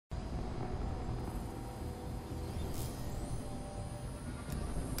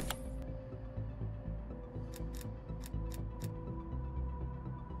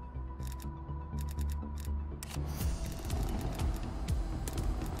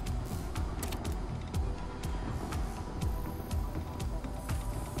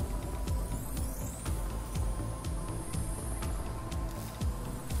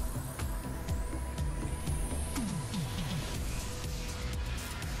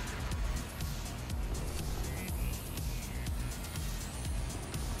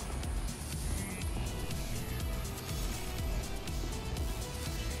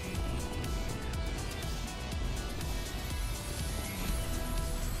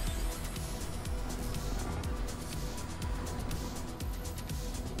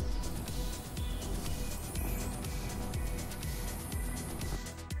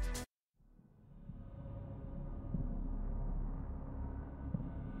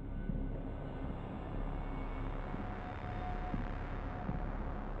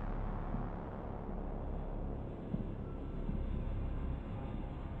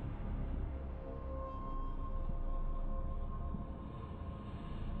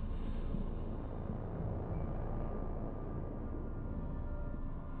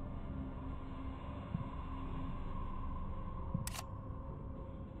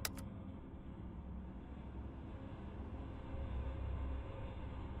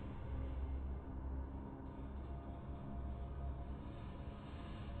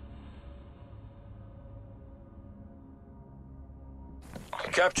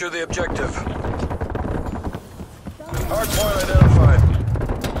Capture the objective. Hardpoint identified.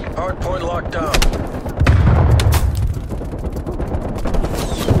 Hardpoint locked down.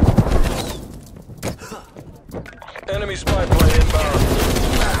 Enemy spy plane inbound.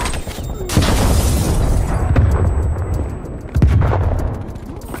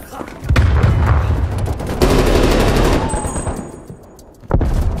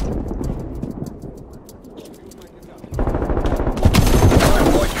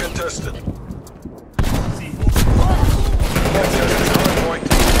 Hardpoint contested. Contested hardpoint.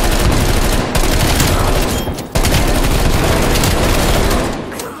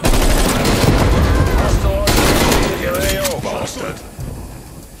 Hostile RCXD in your AO. Bastard.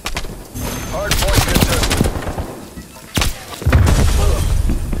 Hardpoint contested.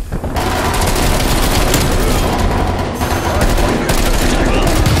 Hardpoint contested.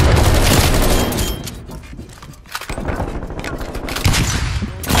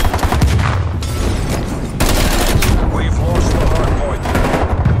 We've lost the hardpoint.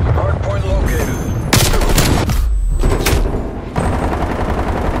 Hardpoint located.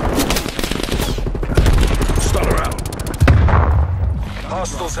 Stutter out.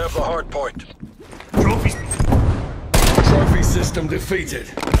 Hostiles have the hardpoint. Trophy system defeated.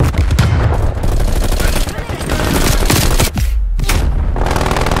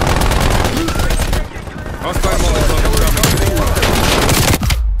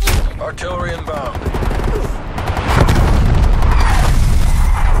 Artillery inbound.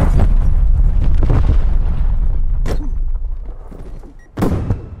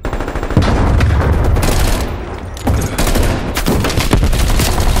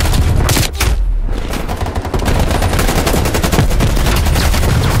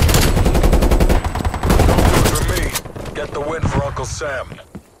 Don't do it for me. Get the win for Uncle Sam.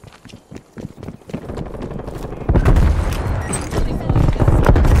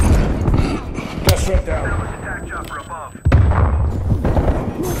 Gas shut down.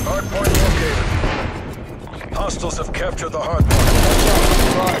 Hardpoint located. Hostiles have captured the hardpoint.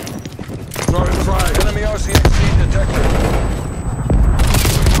 Right. Throwing frag. Enemy RCXD detected.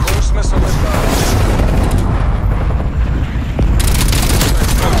 Cruise missile inbound.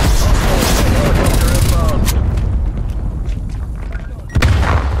 Helicopter inbound.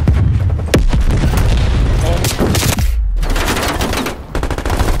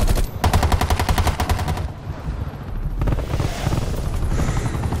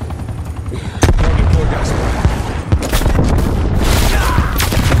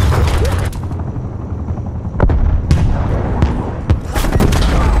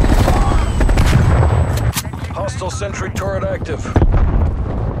 Hostile sentry turret active.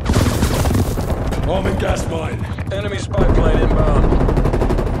 Arming gas mine. Enemy spy plane inbound.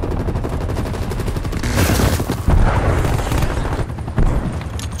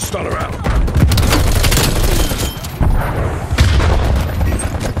 Stutter out.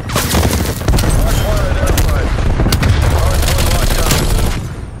 Hardpoint identified. Hardpoint locked down.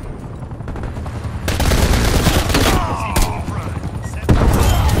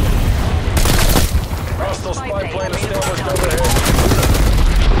 Hostile spy plane established overhead.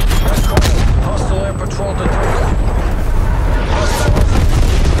 Echo. Hostile air patrol detected. Hostile.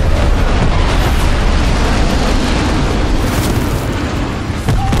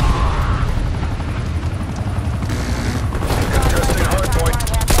 Contesting hardpoint.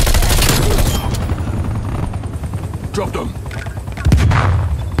 Drop them.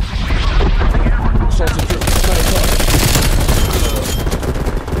 Assaulted through.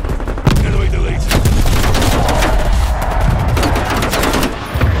 Enemy delete.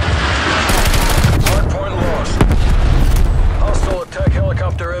 Hardpoint lost. Hostile attack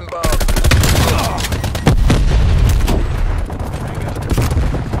helicopter inbound.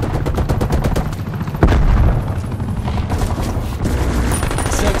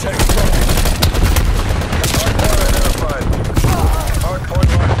 Semtex dropping. Hardpoint identified. Hardpoint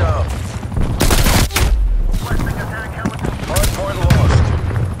locked down. Hardpoint lost.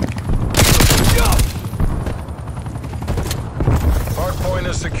 Hardpoint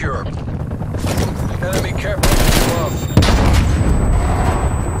is secure. Enemy care package above.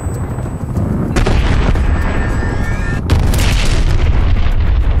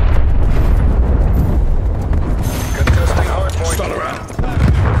 Contesting hardpoint. Stutter out.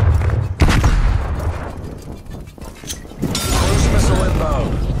 Cruise missile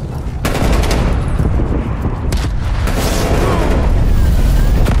inbound.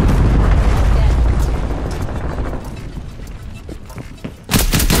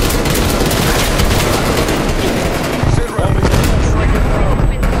 Sit rep.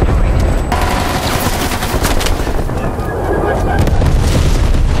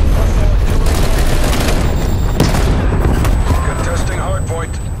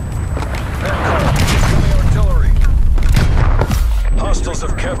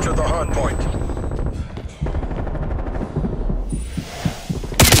 Hostiles have captured the hard point.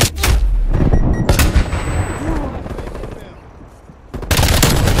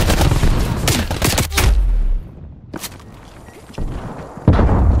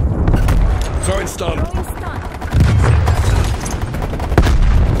 Throwing stun.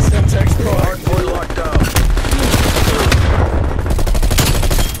 Semtex Prime. Hard point locked down.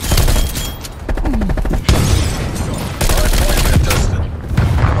 Hard point contested.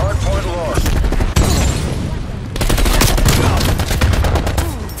 Hard point lost.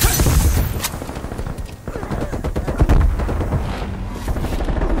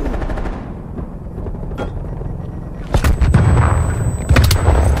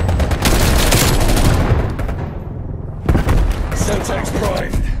 Semtex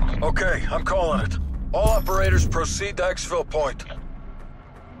Prime. Okay, I'm calling it. All operators proceed to exfil point.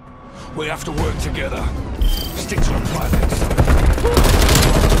 We have to work together. Stick to the plan.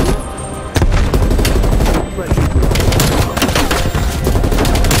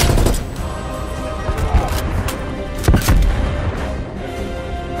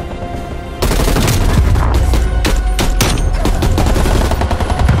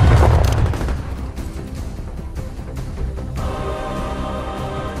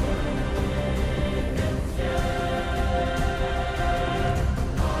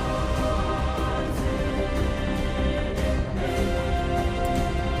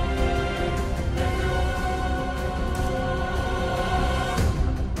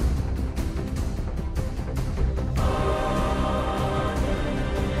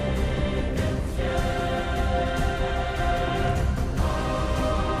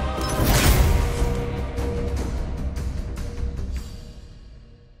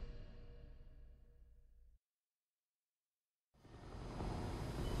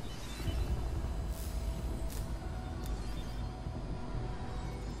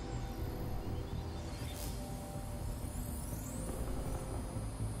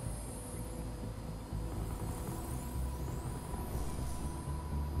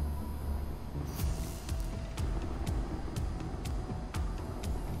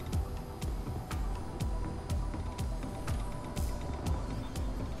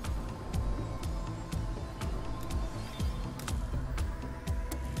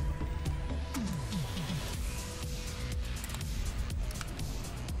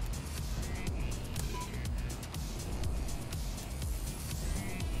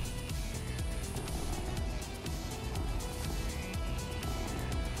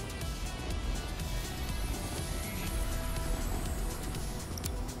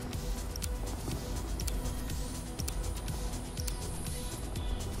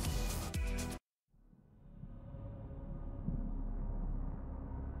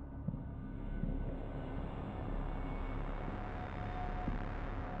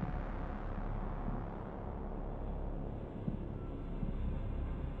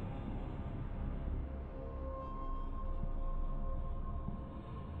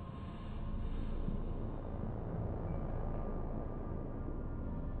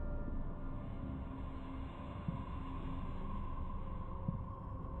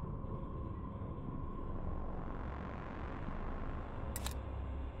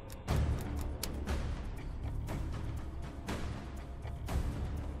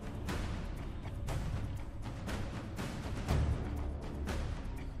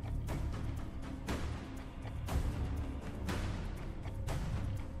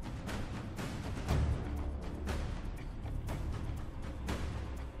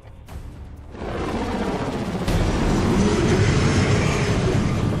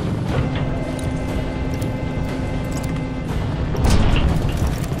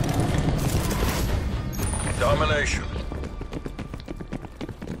 Domination.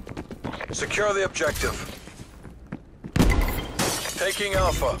 Secure the objective. Taking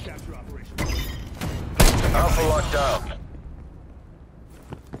Alpha. Alpha locked down.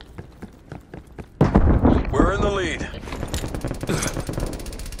 We're in the lead.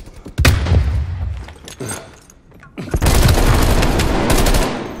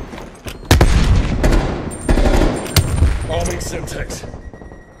 Arming Semtex.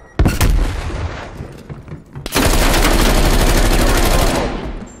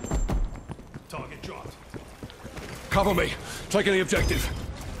 Target dropped. Cover me. Taking the objective.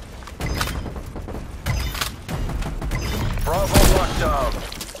 Bravo locked down.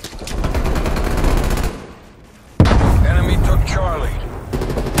 Enemy took Charlie.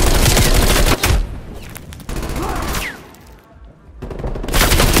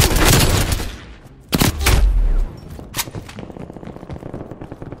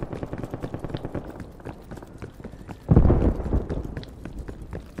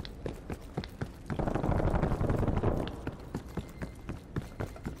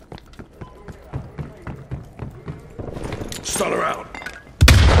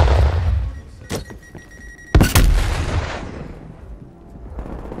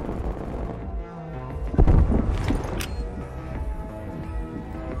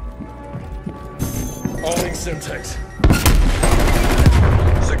 Thanks, Semtex.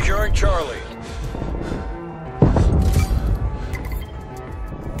 Securing Charlie.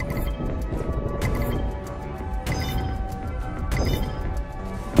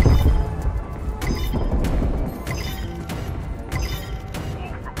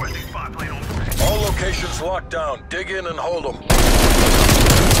 All locations locked down. Dig in and hold them.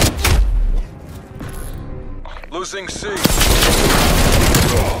 Losing C.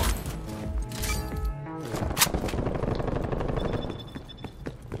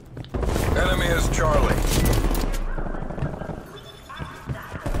 Enemy is Charlie.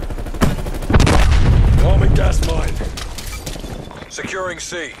 Arming gas mine. Securing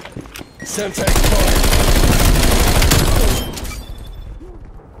C. Semtex prime.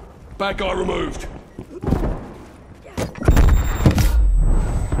 Bad guy removed.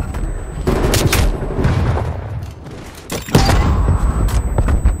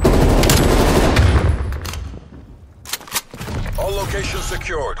 All locations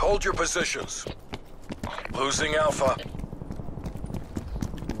secured. Hold your positions. Losing Alpha.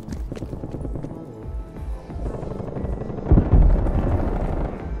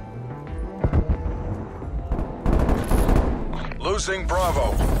 Losing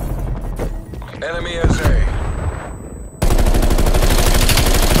Bravo. Enemy is A.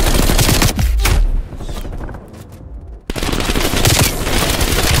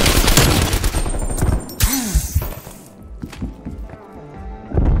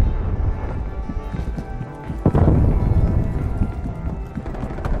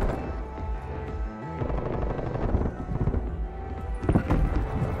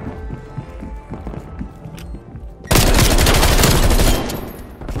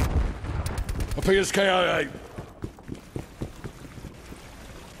 Appears KIA.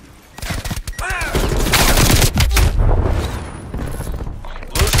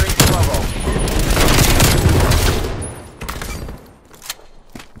 Losing Bravo.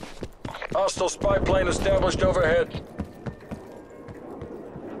 Hostile spy plane established overhead.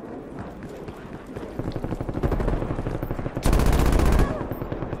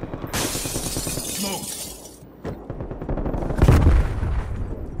 Smoked.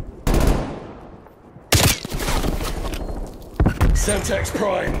 Semtex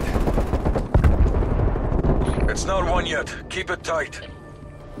primed. It's not one yet. Keep it tight.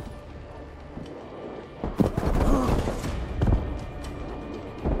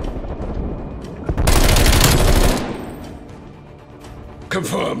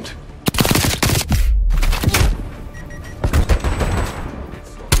 Confirmed.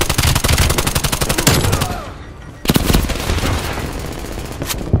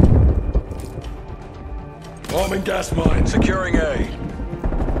 Arming gas mine. Securing A.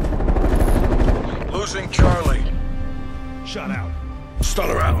 Losing Charlie. Shut out.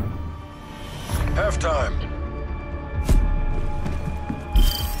 Stunner out. Halftime.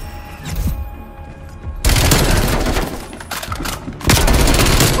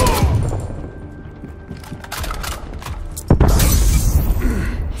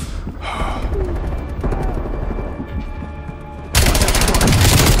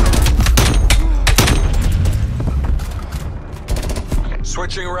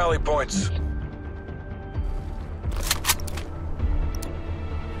 Switching rally points.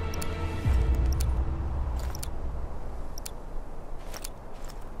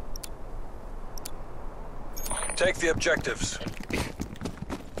 Take the objectives.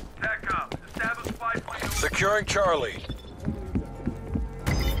 TACCOM, establish spy plane. Securing Charlie.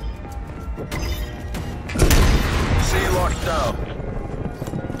 C locked down.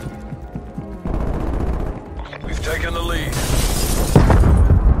 We've taken the lead.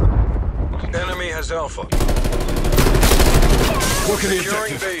 Enemy has Alpha. Look at the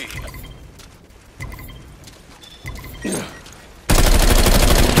Securing objective. B.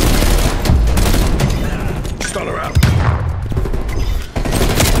 Stunner out.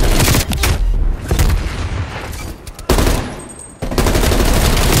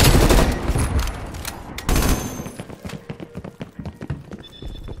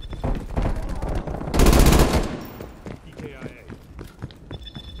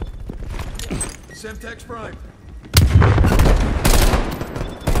 Semtex prime.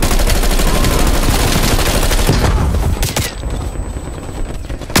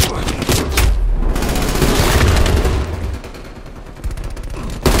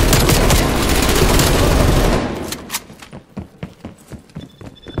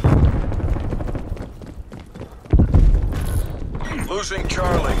 Losing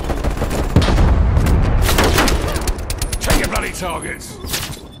Charlie. Take your bloody targets.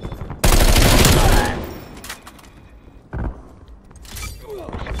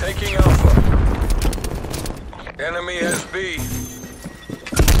 Taking Alpha. B.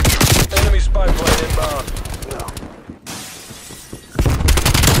 Enemy spy plane inbound.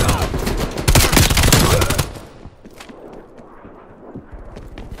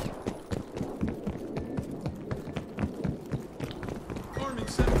 Arming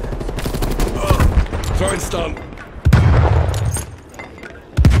Semtex. Throwing stun.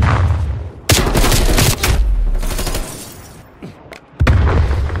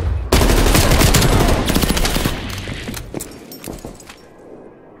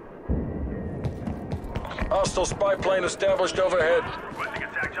 Hostile spy plane established overhead. Requesting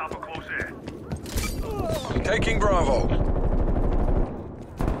attack chopper close in. Taking Bravo.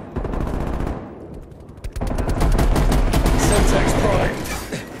 Semtex primed.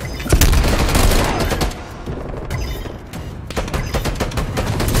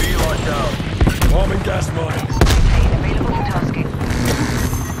 B locked down. Arming gas mine. Available for tasking.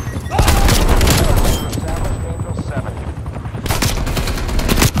 Established Angel 7.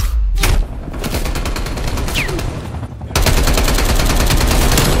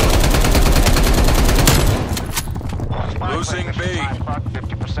 Losing B.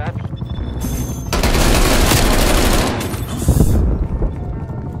 50%.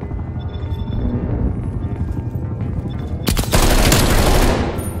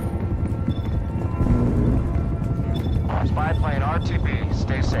 Spy plane RTB.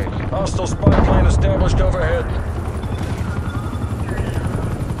 Stay safe. Hostile spy plane established overhead.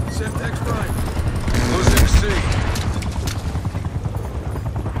 Semtex Prime. Losing C.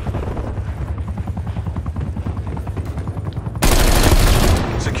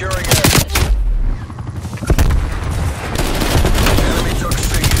 Securing A. Enemy took C.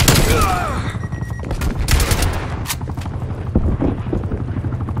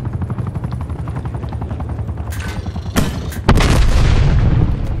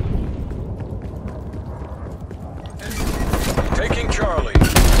 Taking Charlie.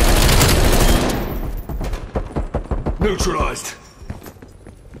 Neutralized.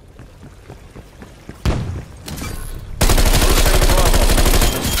 Losing Bravo.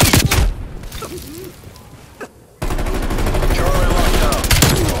 Charlie locked down.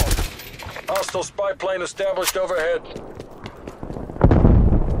 Hostile spy plane established overhead.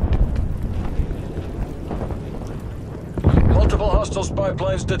 Multiple hostile spy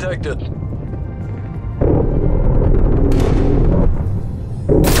planes detected.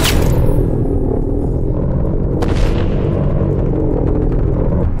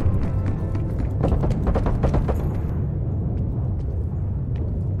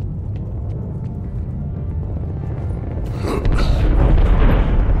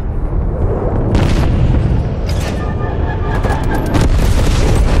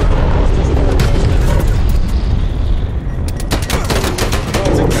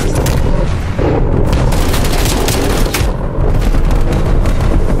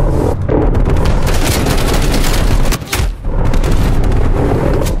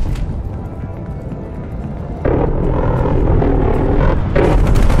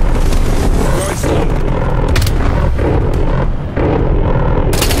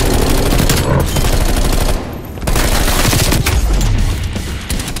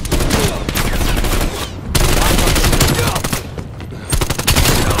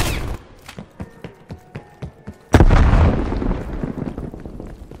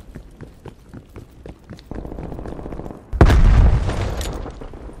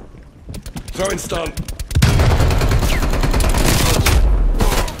 Throwing stun. Throwing stun.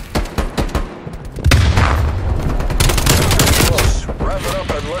 Close. Wrap it up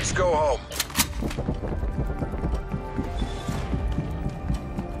and let's go home.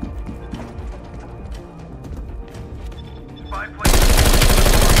 Spy plane.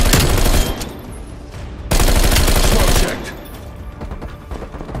 Smoke checked.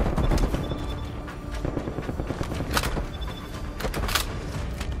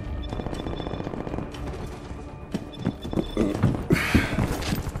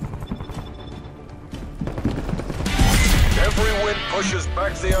 Every wind pushes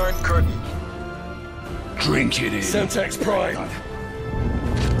back the Iron Curtain. Drink it in. Semtex primed.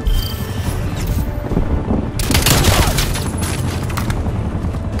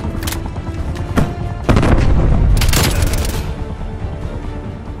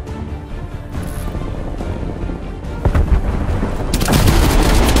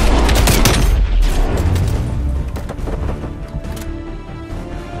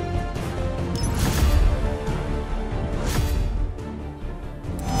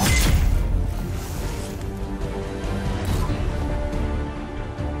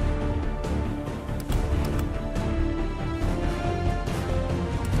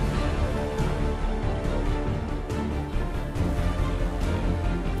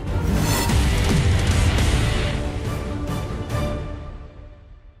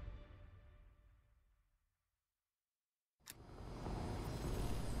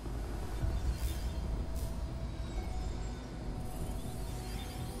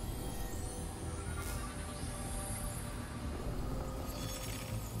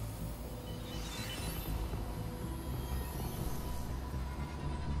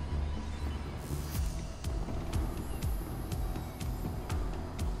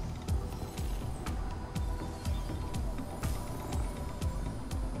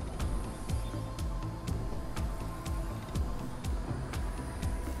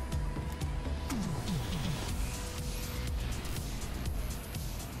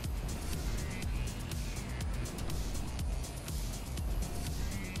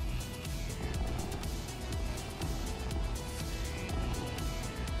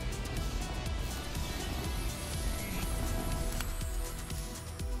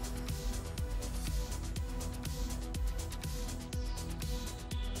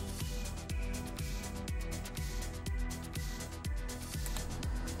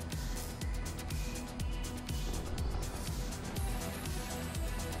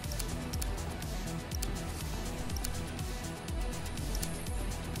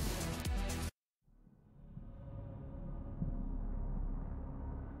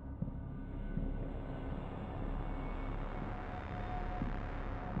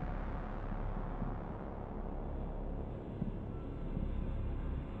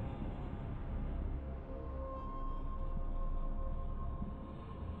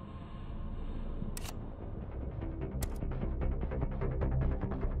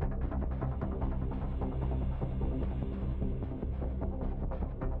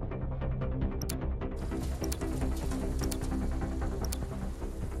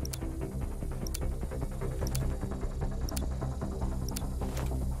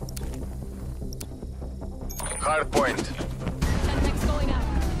 hard point. Semtex going out.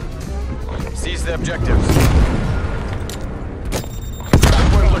 Seize the objectives. Hard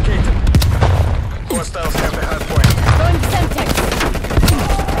point located. Hostiles have the hard point. Going to Semtex.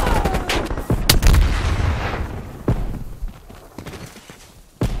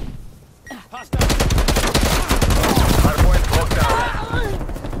 Hard point locked down.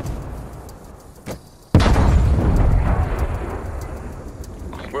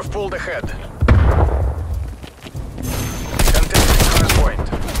 We've pulled ahead. Contesting hard point.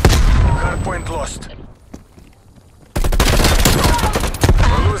 Hard point lost.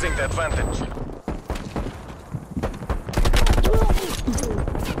 We're losing the advantage.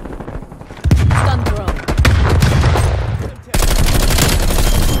 Stun drone.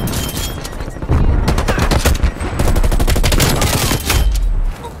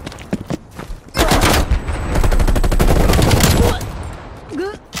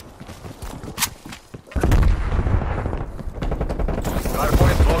 Hard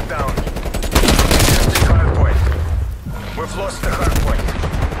point locked down. Contesting hard point. We've lost the hard point.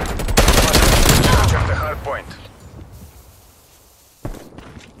 Check the hard point.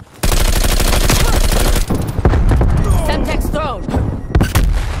 Semtex thrown.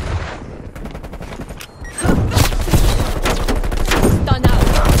 Stun out.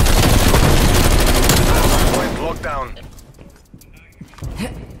 Hard point locked down.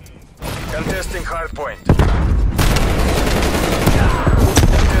 Contesting hard point.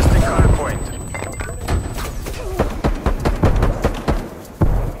 Contesting hard point.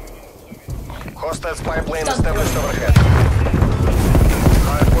 Hostile spy plane established overhead.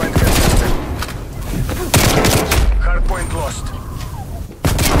 Hard point contested. Hard point lost.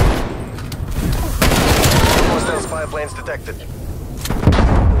 Hostile spy planes detected.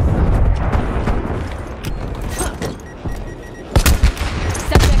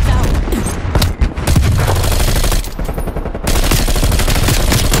 Semtex out.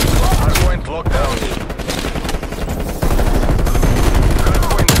 Hard point locked down. Hard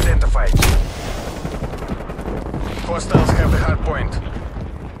point identified. Hostiles have the hard point.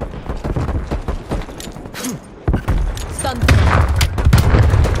 Stun drone.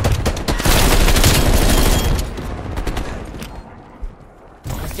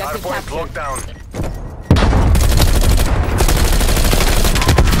 Hard Objective point captured. locked down.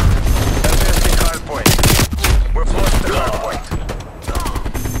 Contesting hard point. We've lost the hard point.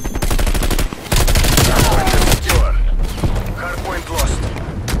 Hard point is secure. Hard point lost.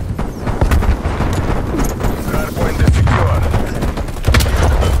 Hard point is secure.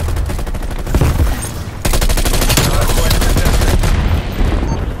 Hard point contested.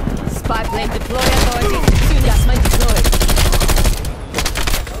 Spy plane deploy authority. Soon gas mine deployed.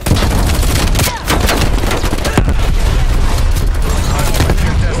 Hard point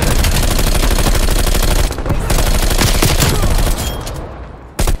contested.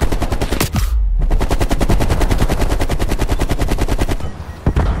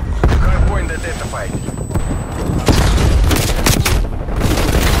 Hard point identified.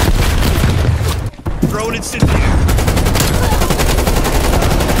 Drone incendiary.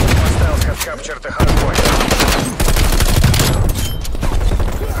 Hostiles have captured the hard point.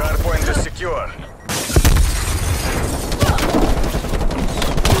 Hard point is secure.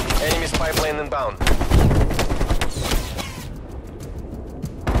 Enemy spy plane inbound.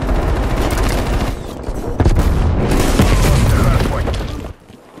 Lost the hard point.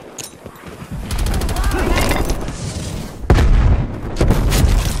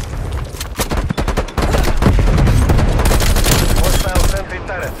 Hostile sentry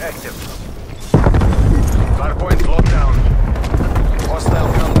turret active. Hardpoint locked down. Hostile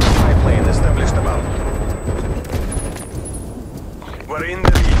counter spy plane established above. We're in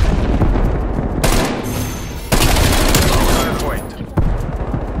the lead. Hardpoint.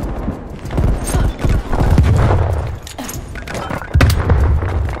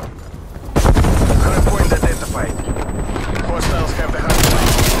 Hardpoint identified. Hostiles have the hardpoint.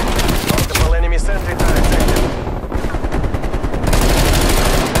 Multiple enemy sentry turrets active.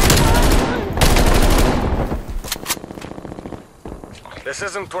 This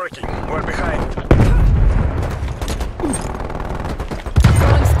isn't working. We're behind.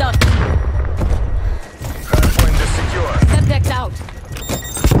 Throwing stuff. Hardpoint is secure. Semtex out.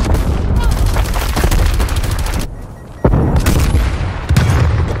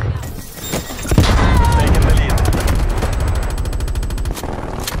 Taking the lead.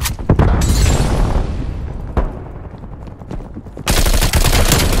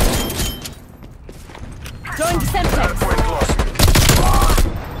 Throwing Semtex. Hardpoint lost.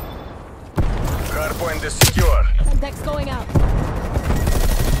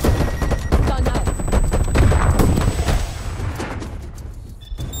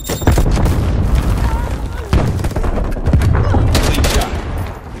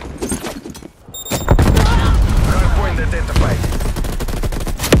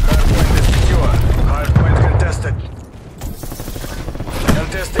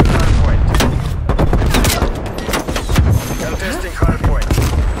 Contesting hardpoint. Contesting hardpoint.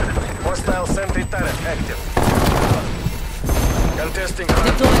 Hostile sentry turret active. Contesting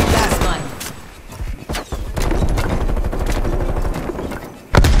hardpoint. Deploying gas mine.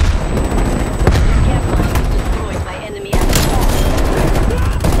 Gas mine destroyed by enemy action.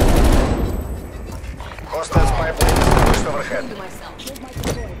 Hostiles pipeline established overhead.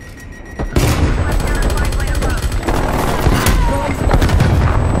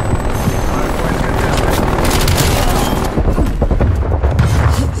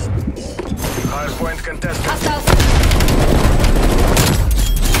 Hardpoint contested. Hostiles.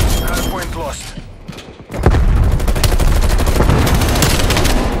 Hardpoint lost.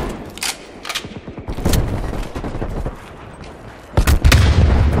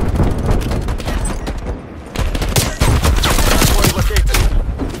 Hardpoint located.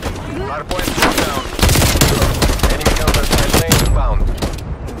 Hardpoint shut down. Enemy counter-strike lane inbound.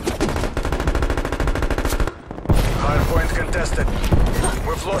 Hardpoint contested.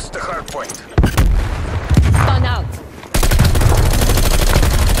 We've lost the hardpoint. Stun out.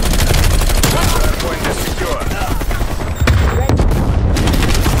 Hardpoint is secure.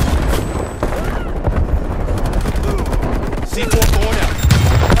 C4 going out.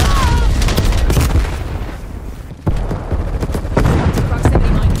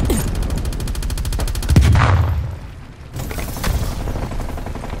 Proximity mine.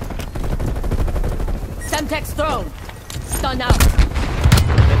 Semtex thrown. Stun out.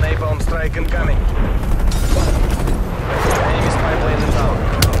 The napalm strike incoming. Enemy spy plane inbound.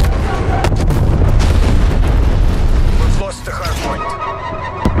 We've lost the hardpoint.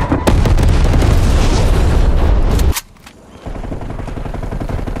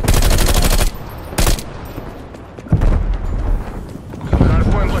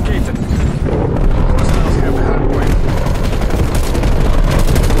 Hardpoint located. Hostiles have the hardpoint.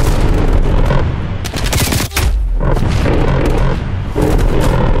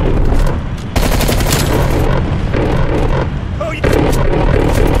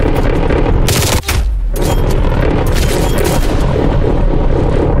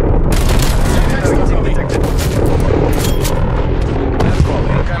 Detected. Let's go.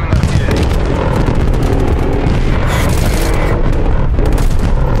 Incoming artillery.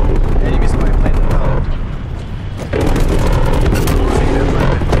 Enemy spy plane inbound. Losing the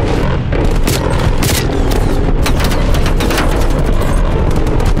advantage.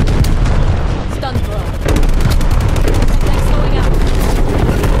 Stun thrown. Semtex going out.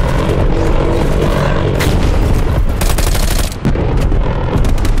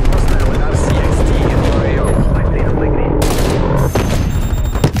 Hostile in RCXT in UAO.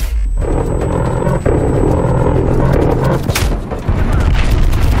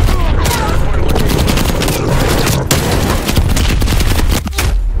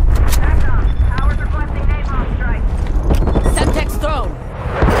 Powers requesting napalm strike. Semtex thrown.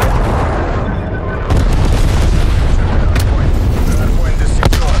 Hardpoint is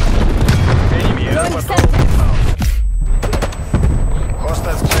secure. Enemy air Throwing patrol Semtex. inbound.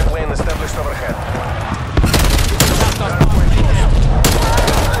 Hostile spy plane established overhead. Hardpoint lost.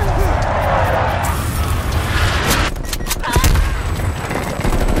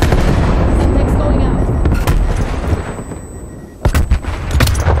 Semtex going out.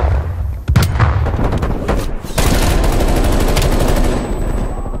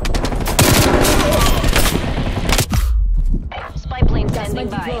 Spy plane Gas mine standing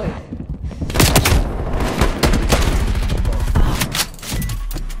by. deployed.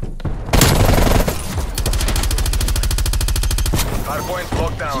 Hardpoint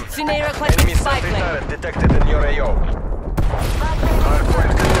locked down. Scenario requesting Enemy spy sentry plane. turret detected in your AO.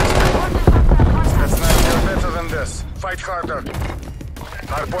 Hardpoint contested. That's not you're better than this. Fight harder.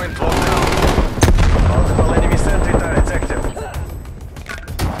 Hardpoint locked down. Multiple enemy sentry turrets active.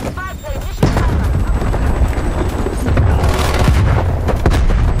 Spy plane mission cover.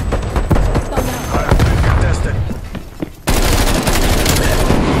 Stun out. Hardpoint contested.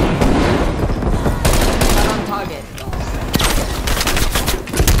 Not on target.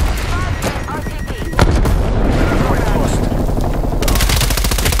 RTB. Hardpoint lost.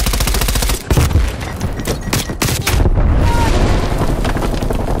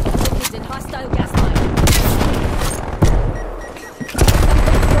 It's in hostile gas mine.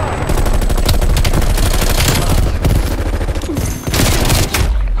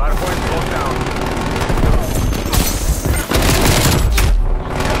 Hardpoint locked down.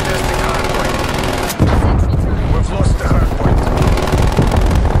 Contesting hardpoint. Sentry turret. We've lost the hardpoint.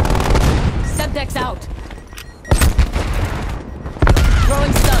 Semtex out.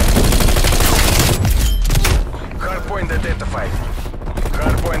 Throwing stun. Hardpoint identified.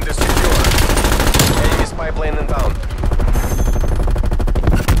 Hardpoint is secure. Enemy spy plane inbound.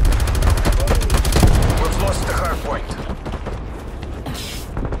 We've lost the hardpoint.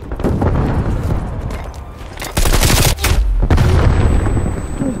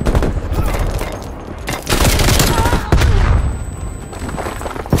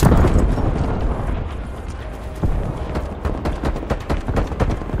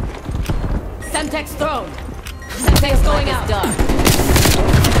 Semtex thrown. Semtex going out. Done.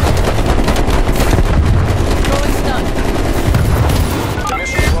 Throwing stun. The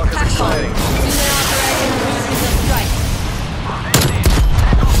mission clock is expiring. Unit authorizing resume of strike.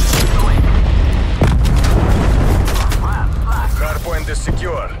 Hardpoint is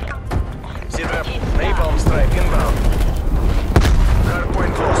secure. Sidra, napalm strike inbound.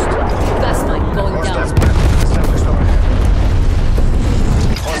 Hardpoint lost. Gas mine going Hostile down. spy established overhead.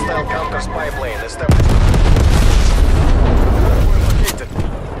 Hostile counter spy plane established. Hardpoint located.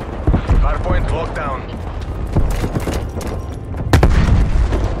 Hardpoint locked down.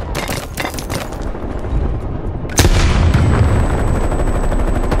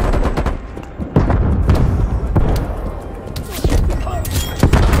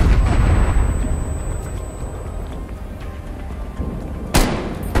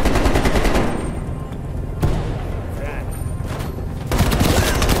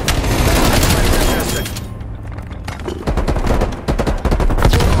 Fantastic.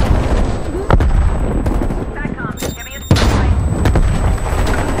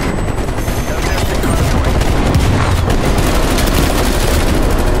 Fantastic hardpoint.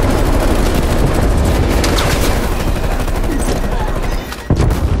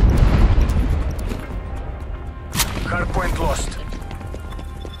 Hardpoint lost.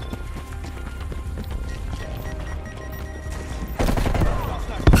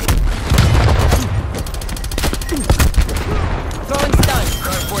 Throwing stun.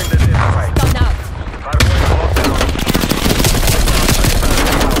 Hardpoint identified. Stun out. Hardpoint locked down.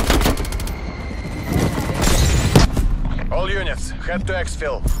 All units, head to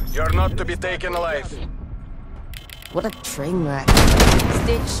exfil. You're not to be taken alive. What a train wreck.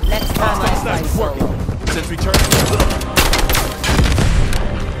 Stitch, next time I fly solo. Since returning.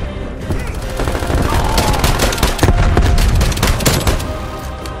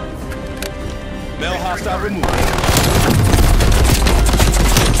 Male hostile removed.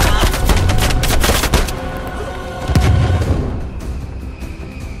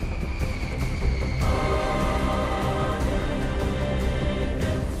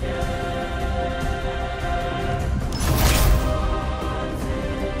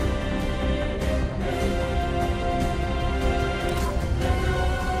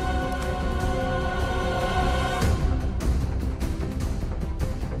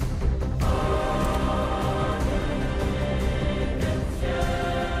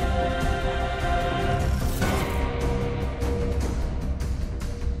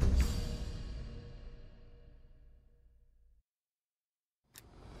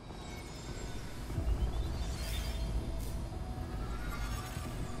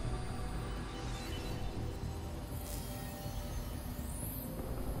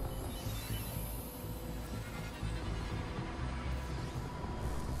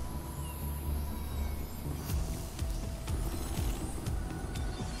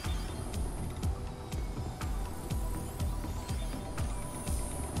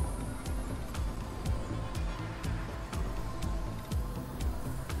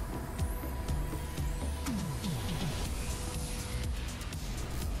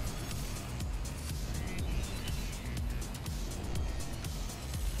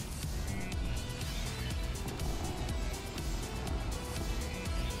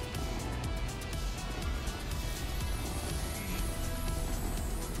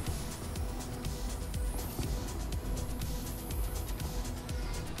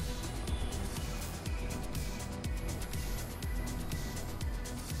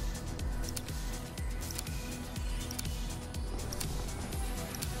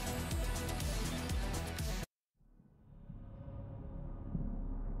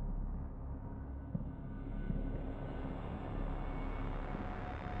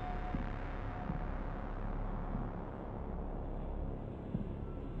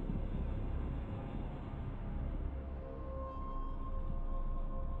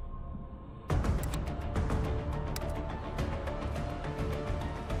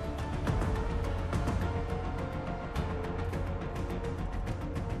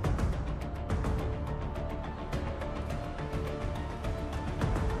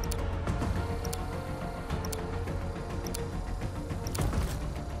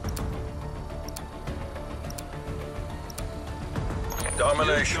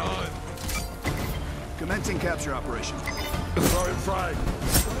 Domination. Commencing capture operation. Throwing frag.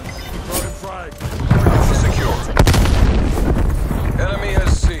 Throwing frag. Alpha secure. Enemy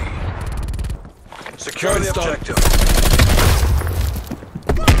has C. Secure the objective.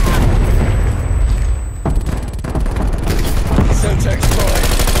 Semtex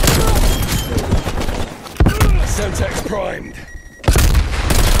primed. Semtex primed.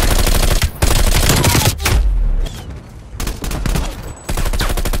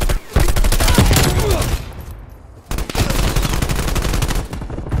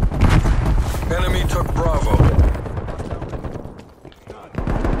 Enemy took Bravo.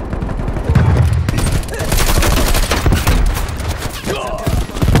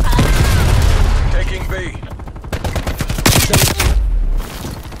 Taking B.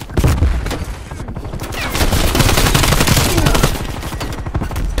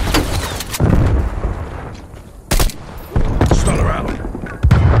 Stunner out.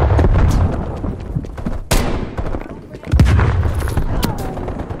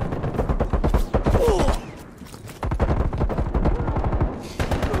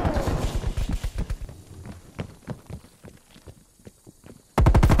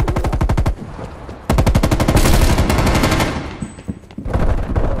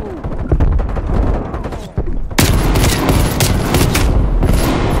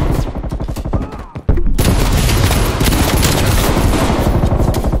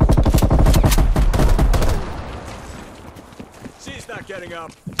 She's not getting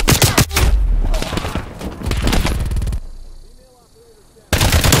up.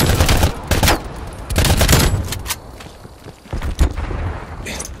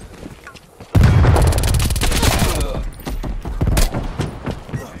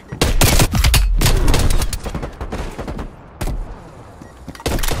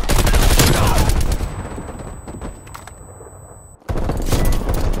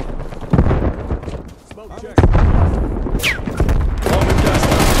 Smoke check.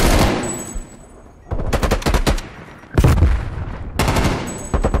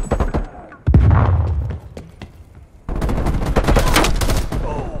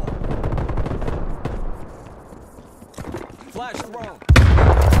 Flash thrown.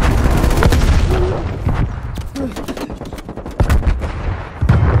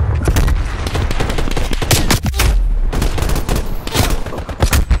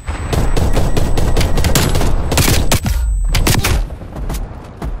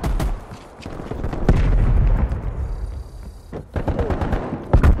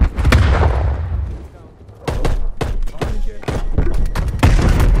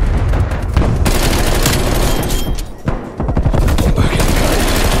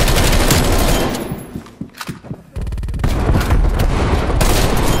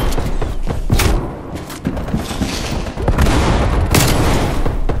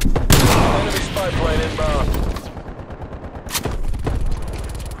 Enemy spy plane inbound.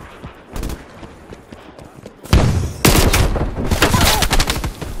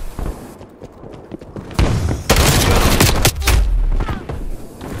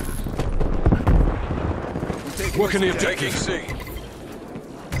 Working the Taking objective. C.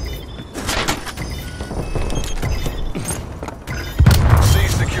 C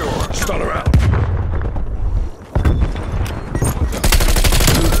secure. Stunner out.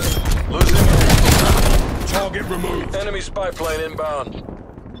 Losing A. Target removed. Enemy spy plane inbound.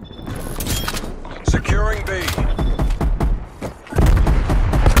 Securing B.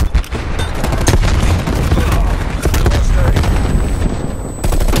 Lost A.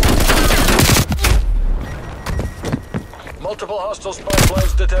 Multiple hostile spy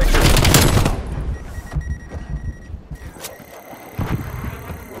planes detected.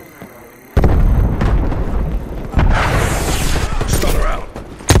 Stunner out.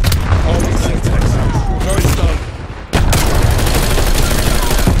 Almost Semtex. Very stun.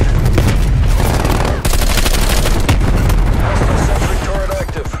 Hostile sentry turret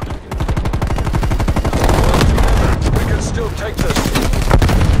active. We can still take this.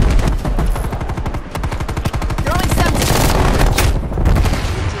 Throwing something.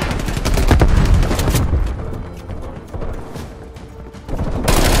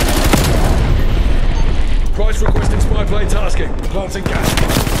 Price requesting spy plane tasking. Planting gas.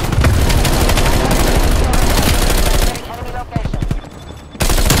 Enemy location.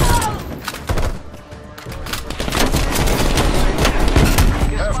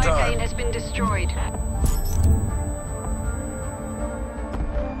 Your spy Halftime. plane has been destroyed.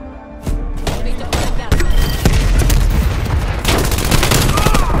 Need to open that.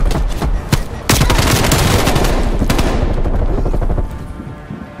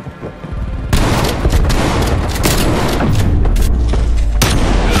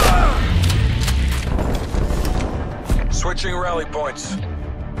 rally points.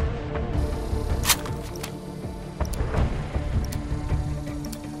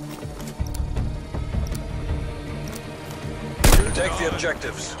 Take the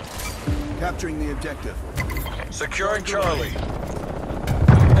objectives. Capturing the objective. Securing Charlie.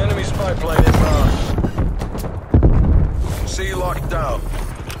 Enemy spy plane inbound. C locked down.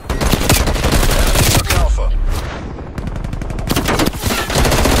 Enemy took Alpha.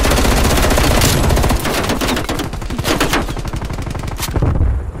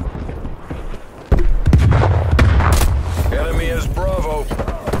 Enemy is Bravo.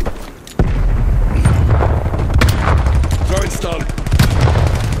 Throwing stun.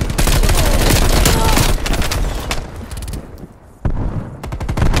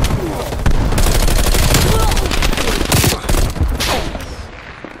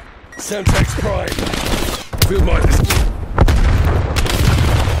 Semtex Prime. Field miners.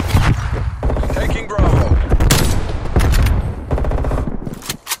 Taking Bravo.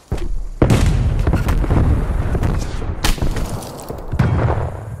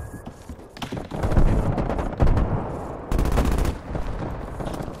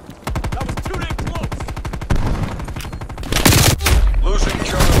 That was too damn close. Losing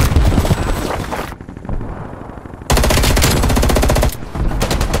Charlie.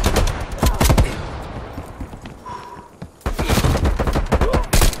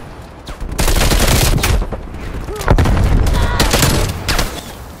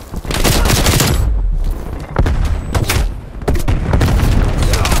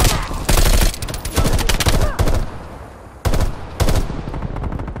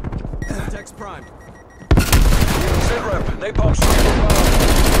 Text primed. Sitrep, napalm strike inbound.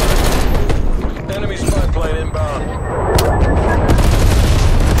 Enemy spy plane inbound.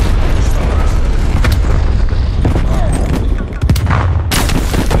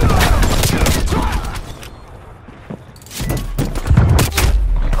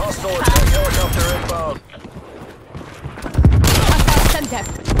 Hostile attack helicopter inbound. Semtex.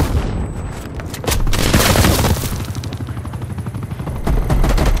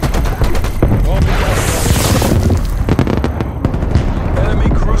 Enemy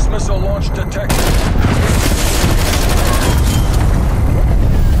cruise missile launch detected.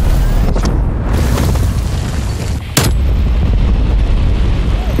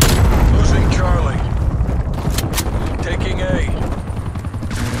 Losing Charlie. Taking A.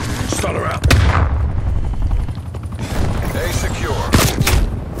 Stunner out. A secure.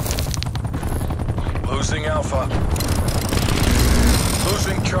 Losing Alpha.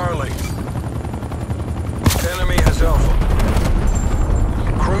 Losing Charlie. Enemy has Alpha.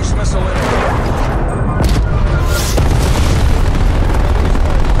 Cruise missile inbound.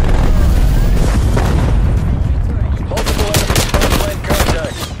 Multiple enemy spy plane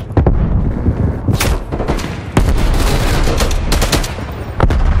contacts.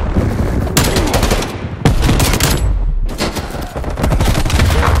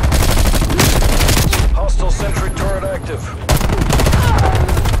 Hostile sentry turret active.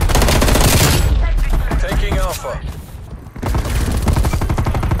 Taking Alpha.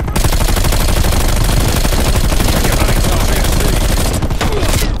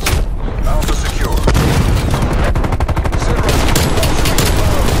 Alpha secure.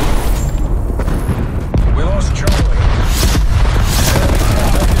 We lost Charlie. Enemy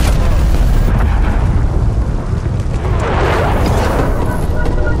contacted above.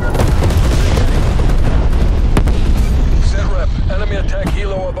 Sitrep, enemy attack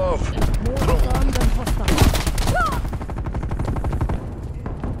helo above.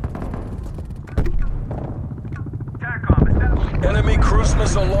 Enemy cruise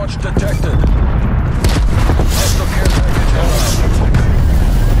missile launch detected. Hostile care package inbound.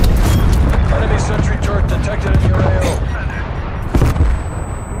 Enemy sentry turret detected in your AO.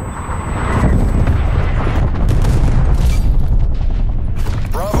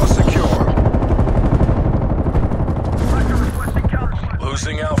 Bravo secure.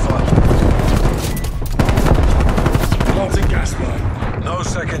 Losing Alpha. Launching gas line. No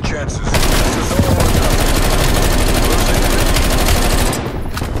second chances. This is all or nothing. Losing B.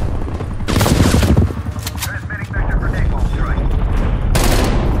 Transmitting vector for napalm strike.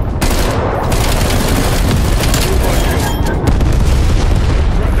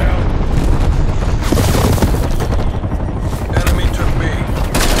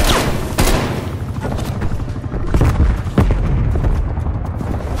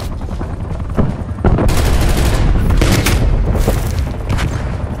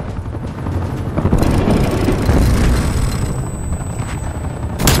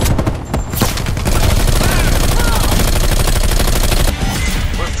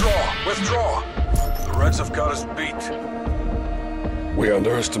 We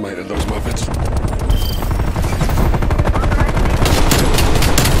underestimated those Muppets.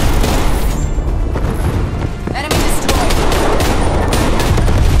 Enemy destroyed.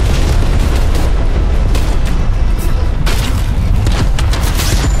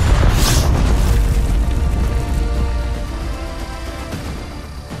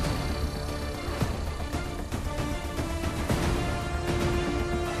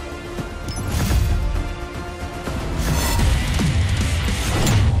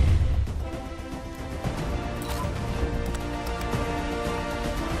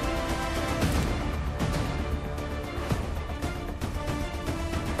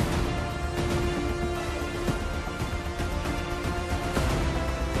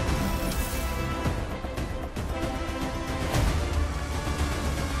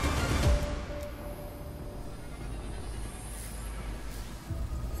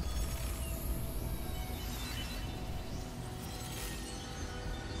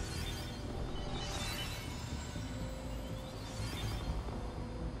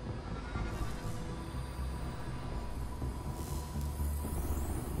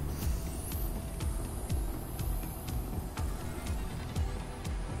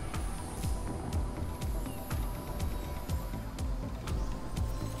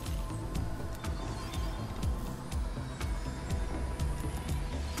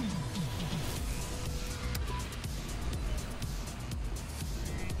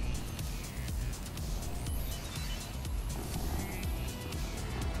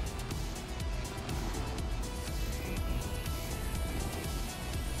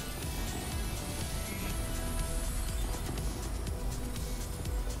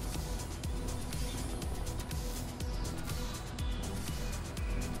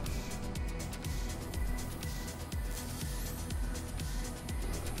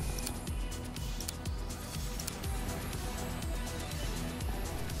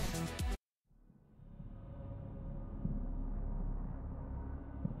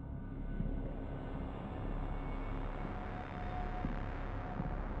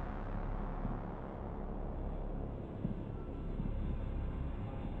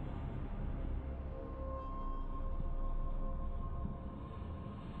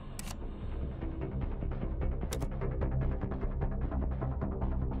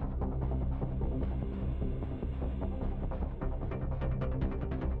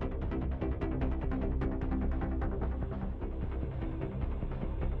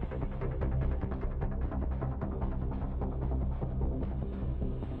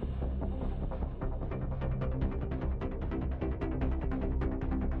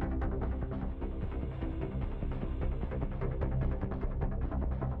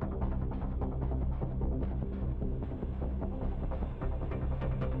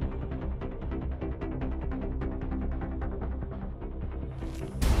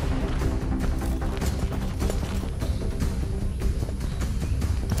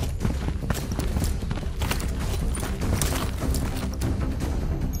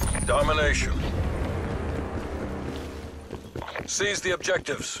 Domination. Seize the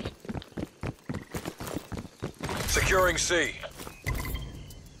objectives. Securing C.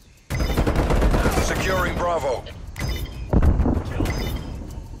 Securing Bravo.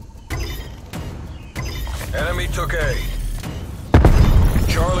 Enemy took A.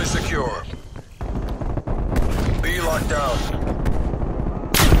 Charlie secure. B locked down.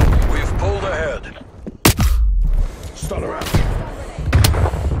 We've pulled ahead. Stun around.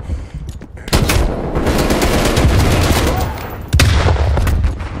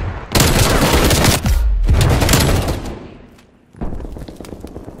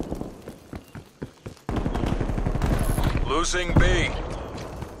 Losing B.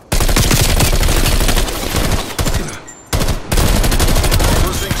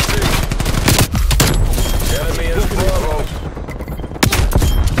 Losing C. Enemy is Bravo.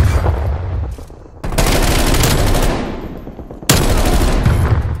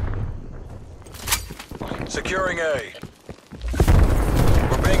 Securing A.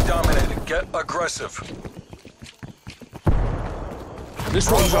 We're being dominated. Get aggressive. This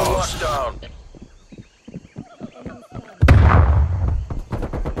one's Bravo ours. locked down.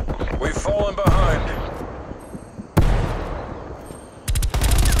 We've fallen behind.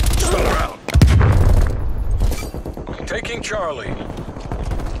 Stun around. Taking Charlie.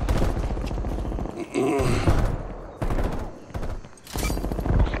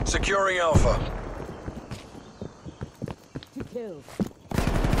 Securing Alpha. Kill.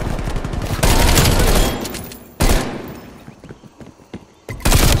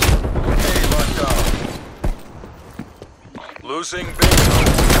 A locked down. Losing B.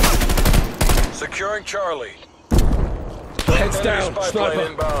 Securing Charlie. Heads Enemy down, spy sniper. plane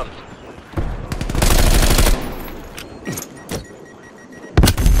inbound.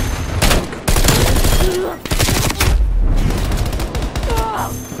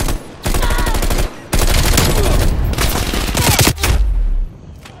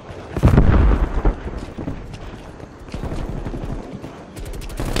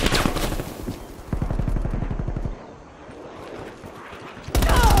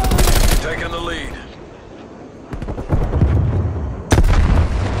 Taking the lead.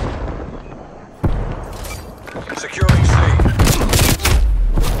 Securing C.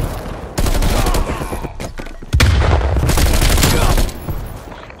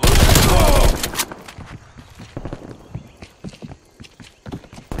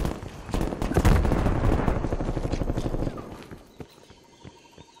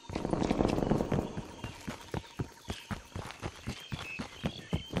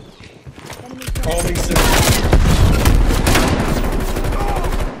 Arming C.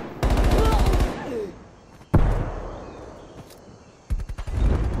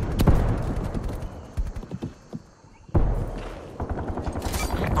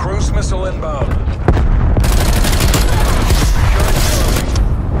 Cruise missile inbound.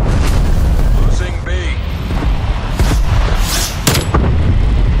 Losing B.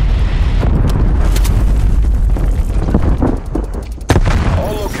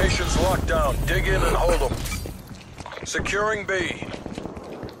 All locations locked down. Dig in and hold them. Securing B.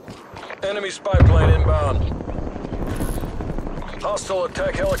 Enemy spy plane inbound. Hostile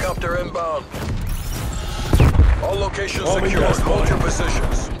attack helicopter inbound. All locations Arming secured. gas Hold mine. your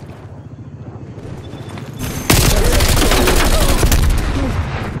positions.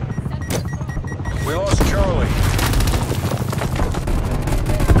 We lost Charlie.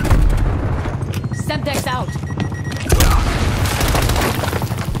 Semtex out.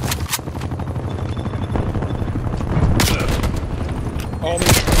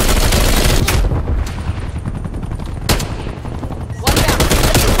 Arming. One down.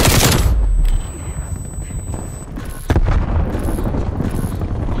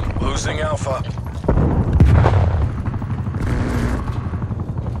 Losing Alpha.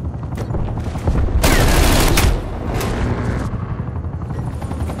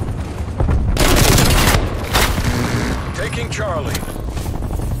 Taking Charlie.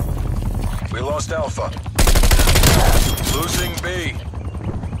 We lost Alpha. Losing B.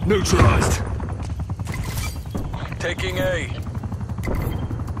 Neutralized. Taking A.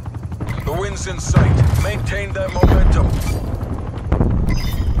 The wind's in sight. Maintain that momentum.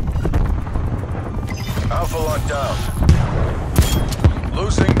 Alpha locked down.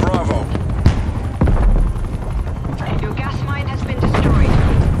 Losing Bravo. Your gas mine has been destroyed.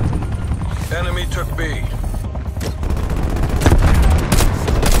 Enemy took B.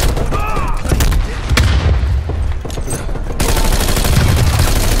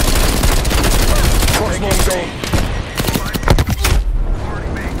 Taking B.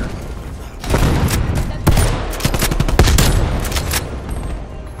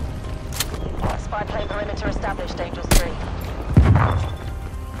 Spy plane perimeter established, Angels 3.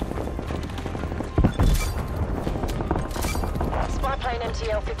 Spy plane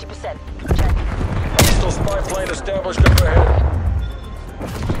MTL 50%. Check. Hostile spy plane established overhead.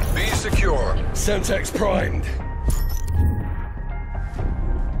 B secure. Semtex primed.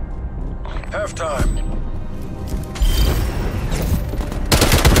 Halftime.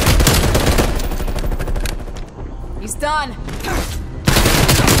 He's done.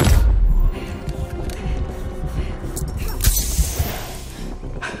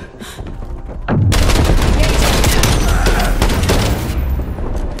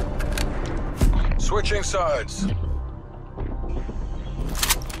 Switching sides.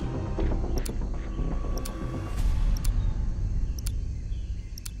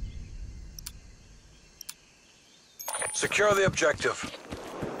 Secure the objective.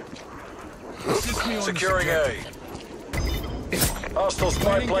 Assist me on Securing this A. Hostile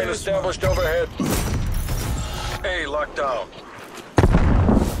spy plane established overhead. A locked down.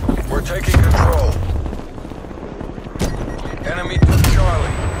 We're taking control. Enemy took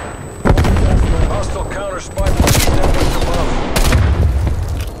Charlie. Hostile counter spy plane established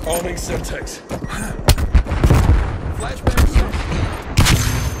above. Arming Semtex. Flashbang.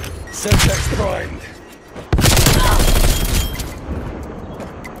 Semtex primed.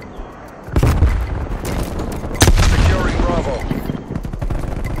 Securing Bravo.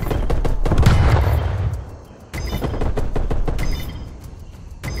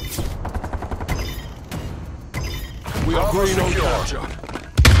 We are Bravo green on secure. capture.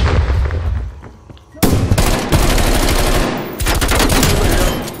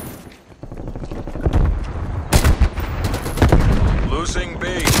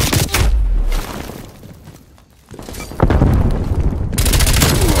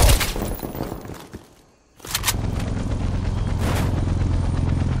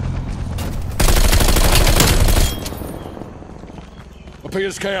 Copy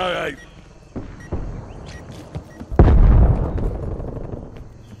as KIA.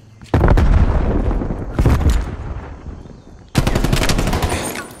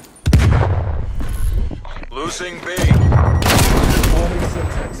 Losing B. Forming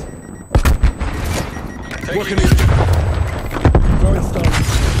Semtex. Working Taking in. Throwing stones.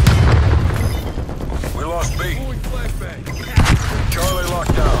 We lost B. Throwing flashbang. Charlie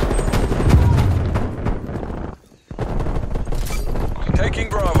locked down. Taking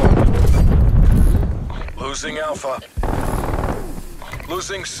Bravo. Losing Alpha.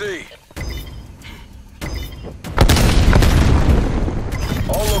 Losing C.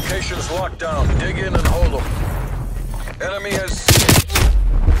 All locations locked down. Dig in and hold them. Enemy has C.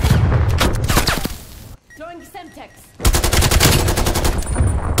 Throwing Semtex.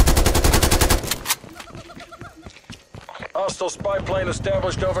 Hostile spy plane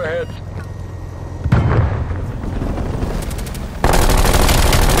established overhead.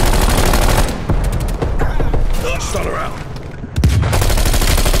 Stunner out.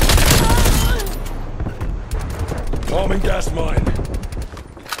 Arming gas mine.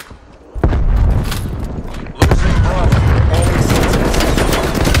 Losing Bravo. Arming Semtex.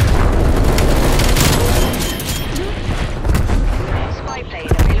 Spy plane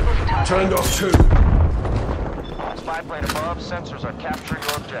available for target. Turned off 2. Spy plane above, sensors are capturing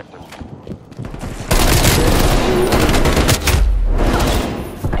your objective.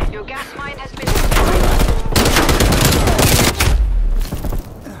 Your gas mine has been destroyed.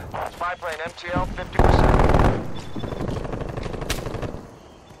 Spy plane MTL 50%.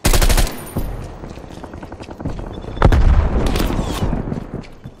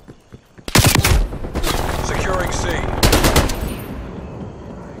 Securing C.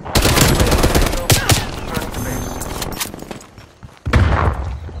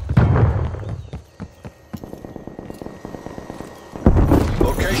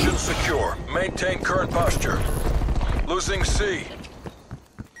 Location secure. Maintain current posture. Losing C.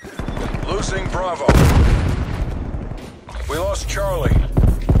 Losing Bravo. We lost Charlie.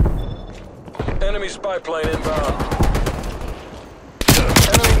 Enemy spy plane inbound.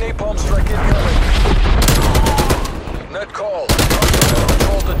 Enemy napalm strike incoming. Net call.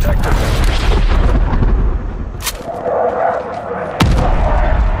 Control detected.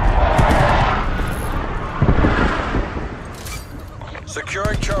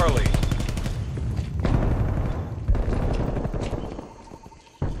 Securing Charlie.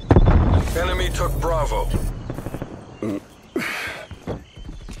 Enemy took Bravo.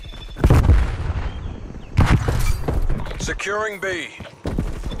 Securing B.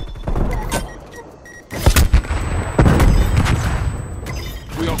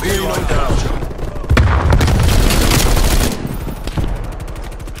 We are B green on on down.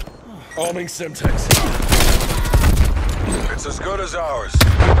 Arming Semtex. It's as good as ours.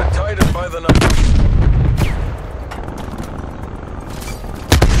 Keep it tight and by the numbers.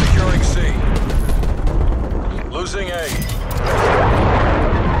 Securing C. Losing A.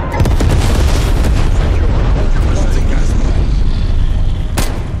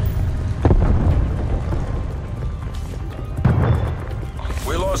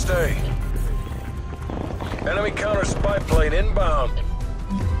 We lost A. Enemy counter spy plane inbound.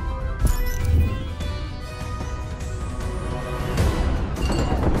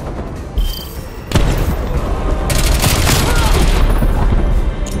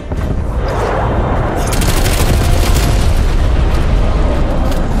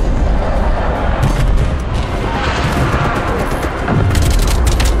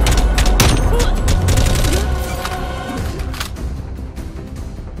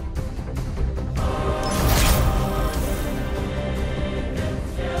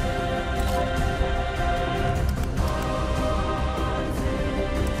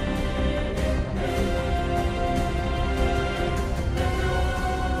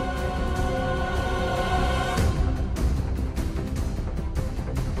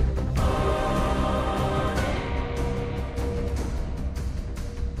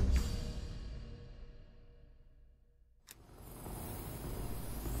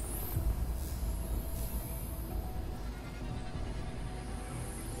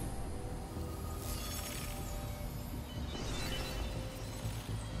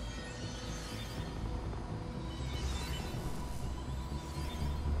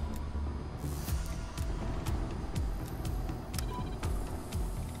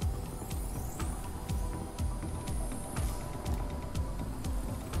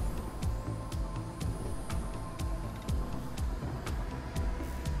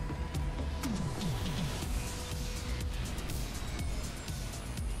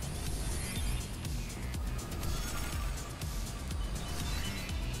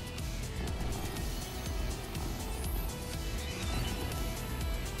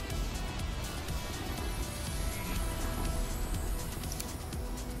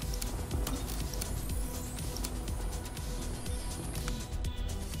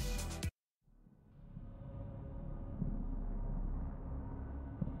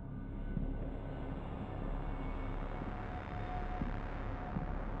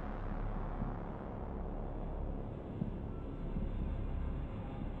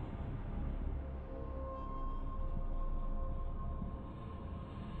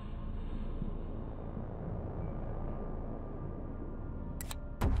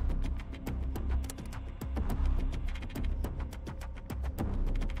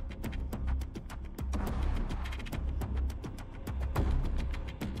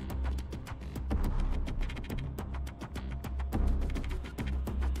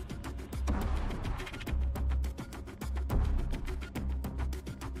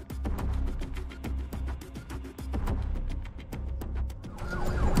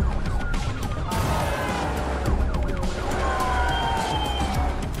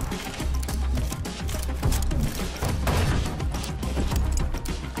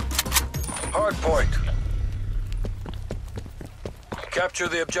 Capture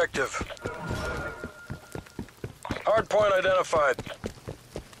the objective. Hardpoint identified.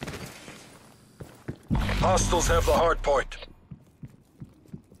 Hostiles have the hardpoint.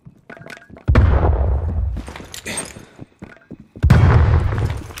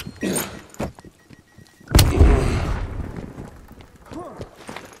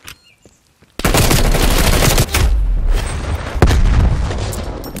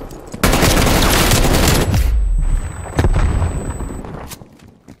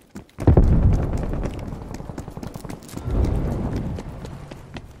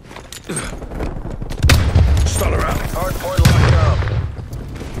 Stun around. Hardpoint locked down.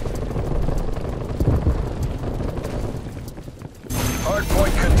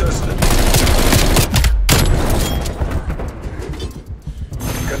 Hardpoint contested.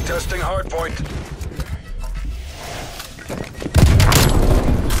 Contesting hardpoint.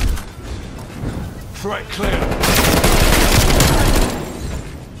 Threat clear.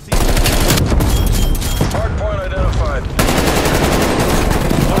 Hardpoint identified.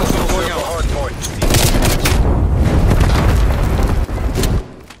 Hostiles have the hardpoint.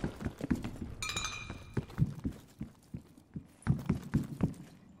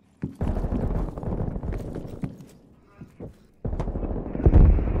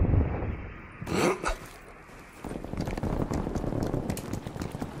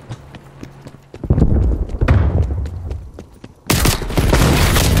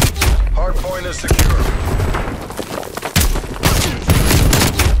 Hardpoint is secure.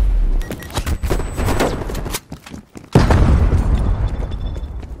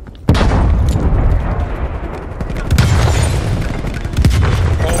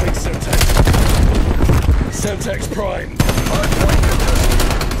 Calling Semtex. Semtex Prime. Hardpoint contested.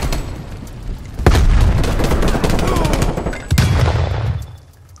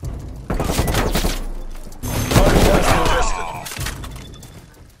 Hardpoint contested.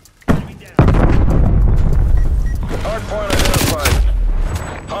 Hardpoint identified.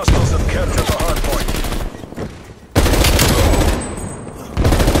 Hostiles have captured the hardpoint.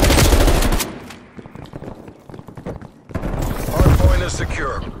 Hardpoint is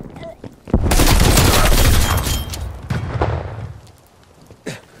secure.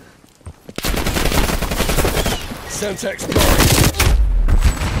 Semtex Prime.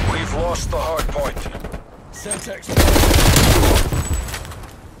 We've lost the hardpoint. Semtex Prime.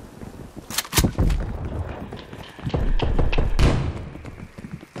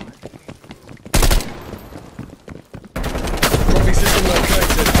 Trophy system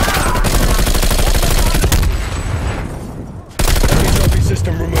located. Enemy trophy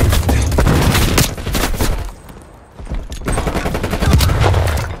system removed.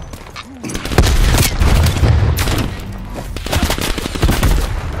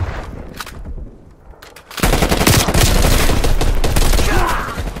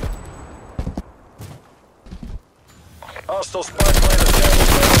 Hostile spy plane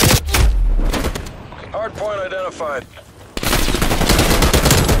established. Hardpoint identified.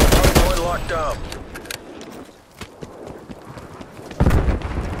 Hardpoint locked down.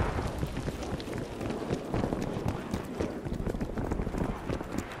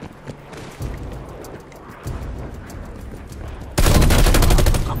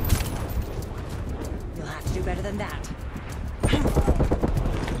 You'll have to do better than that.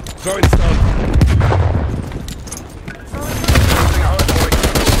 Throwing stun. Contesting hardpoint.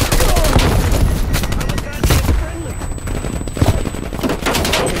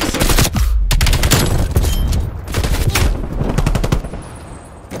 Calling Semtex.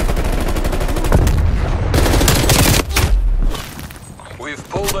 We've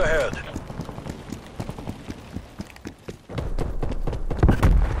pulled ahead.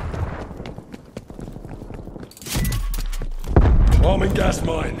 Arming gas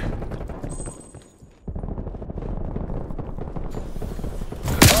mine.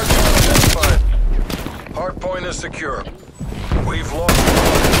 Hardpoint identified. Hardpoint is secure. We've lost the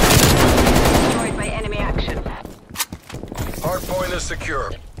Destroyed by enemy action. hardpoint is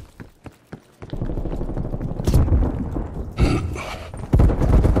secure.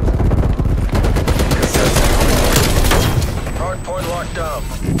 Hardpoint locked down.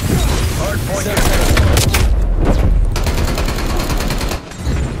 Hardpoint contested.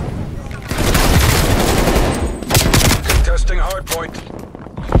 Contesting hardpoint.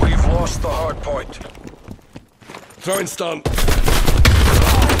 We've lost the hardpoint. Throwing stun.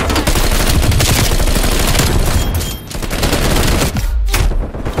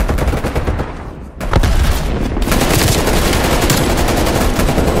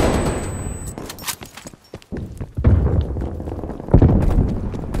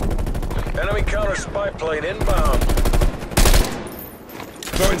 Enemy counter spy plane inbound.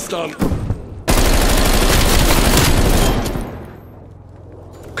 Going stun.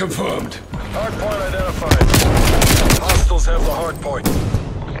 Confirmed. Hard point identified. Hostiles have the hard point.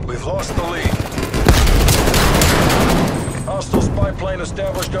 We've lost the lead. Hostile spy plane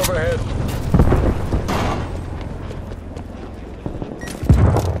established overhead.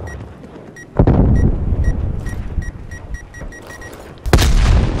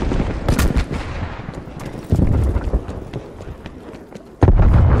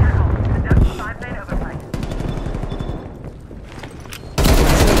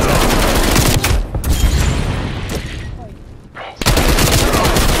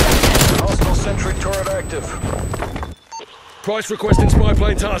 Hostile sentry turret active. Price requesting spy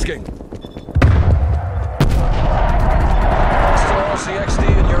plane tasking. Hostile RCXD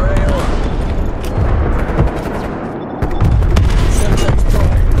in your AO. Semtex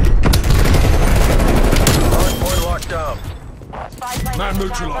Prime. Hard point locked down. Spy plane Man is down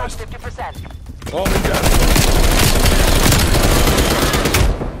neutralized. 50%. Arming gas.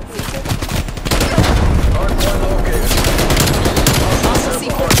 Hard point located. Hostiles have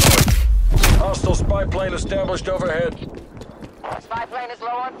the hard point. Hostile spy plane established overhead. Spy plane is low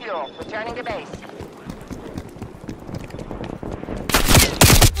on fuel. Returning to base.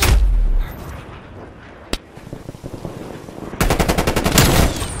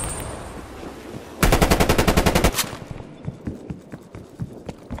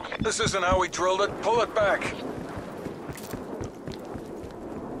 This isn't how we drilled it. Pull it back.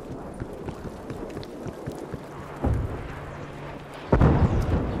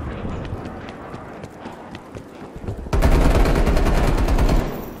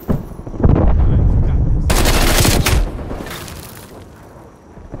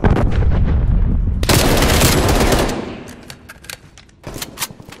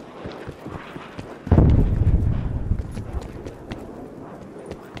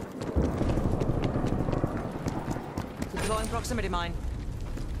 Deploying proximity mine.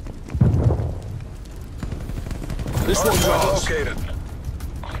 This Hard one's point ours. located.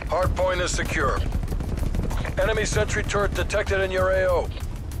 Hard point is secure. Enemy sentry turret detected in your AO.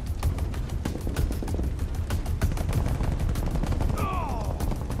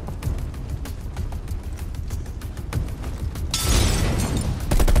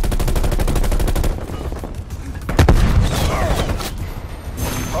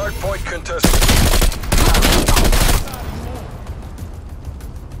 Hard point contested.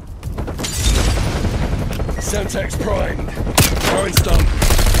 Semtex Prime. Going stun.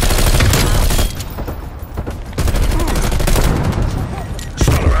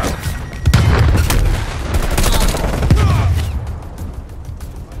 Stunner out.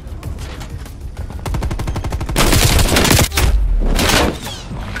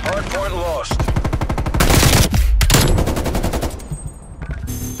 Hard point lost.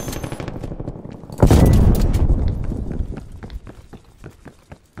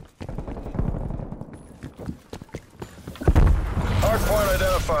 Hard point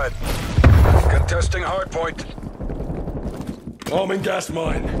identified. Contesting hard point. Arming gas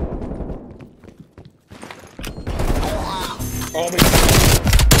mine. Arming.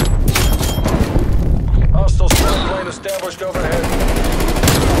 Hostile spy plane established overhead.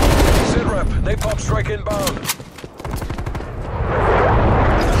 SITREP, napalm strike inbound.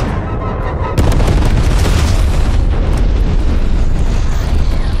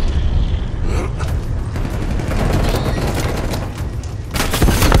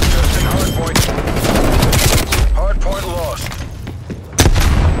 Contesting hard point. Hard point lost.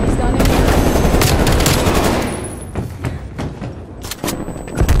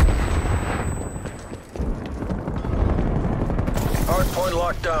 Hard point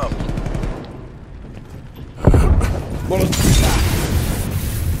locked down.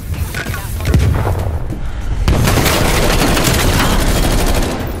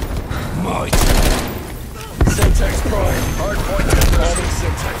 Might. Semtex Prime. Hard point contested. Arming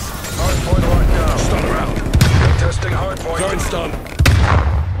Semtex. Hard point locked down. Stunner out. Contesting hard point. Going stun.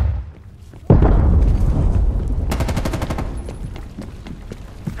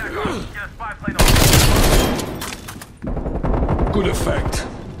 Good effect.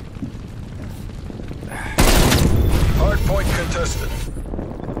 Hard point contested.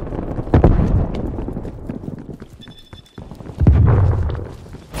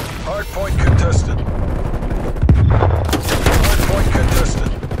 Hard point contested. Hard point contested.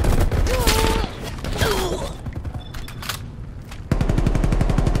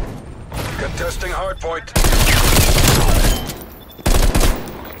 Contesting hard point.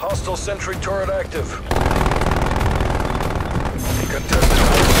 Hostile sentry turret active. Contesting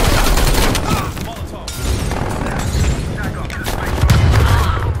hard point.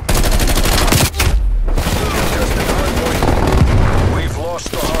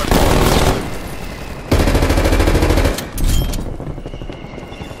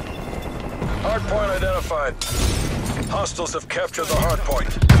 captured the hard point.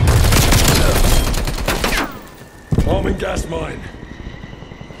 Arming gas mine.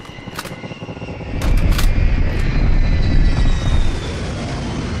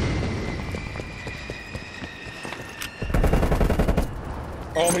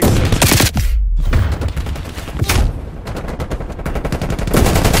 Arming center.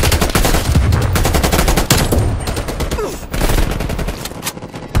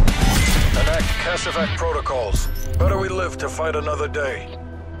 Enact Casevac protocols. Better we live to fight another day.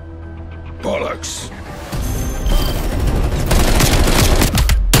 Bollocks.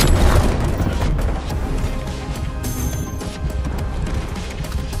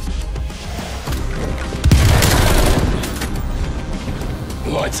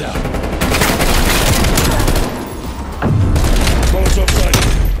 Lights out. Molotov sighted.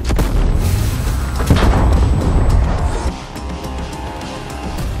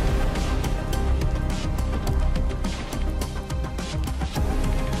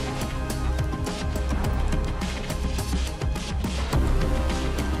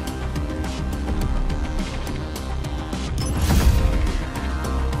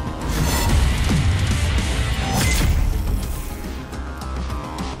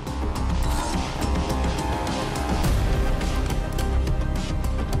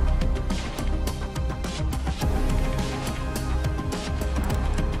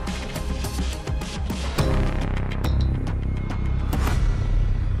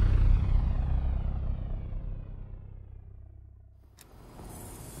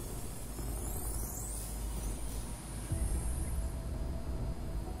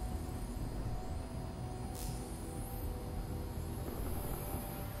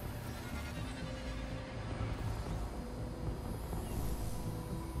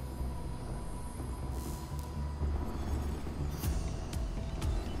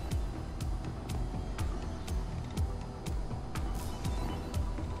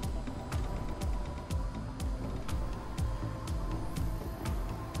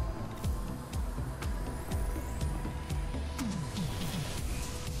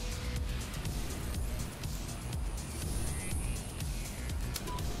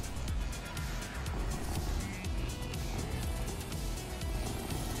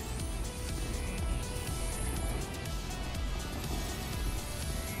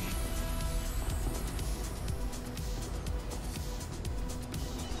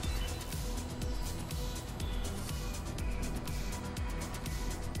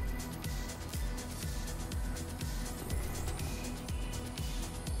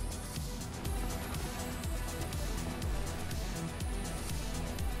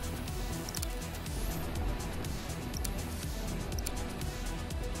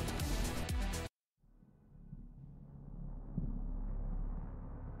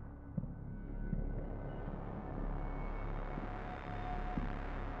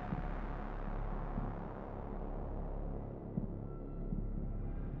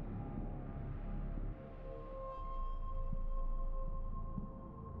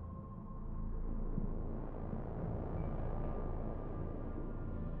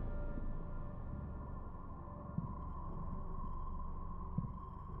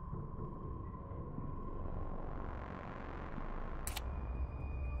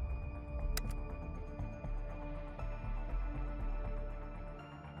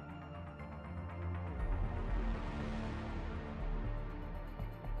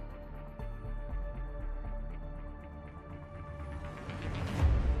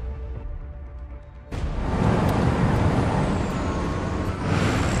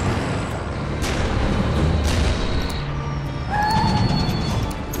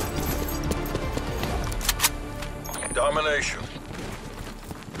 Domination.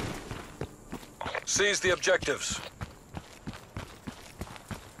 Seize the objectives.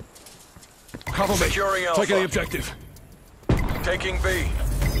 Cover me. Securing Alpha. Taking the objective. Taking B.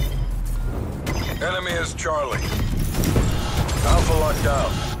 Enemy is Charlie. Alpha locked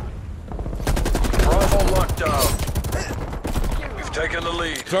down. Bravo locked down. We've taken the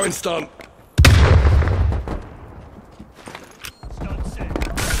lead. Throwing stun.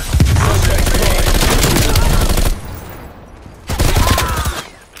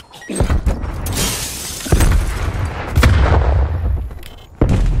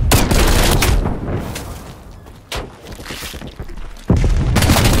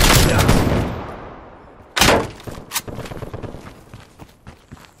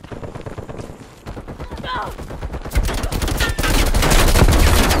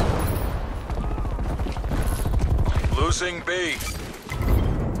 Losing B.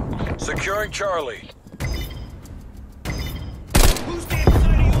 Securing Charlie. Whose damn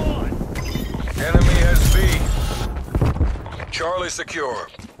side are you on? Enemy has B. Charlie secure.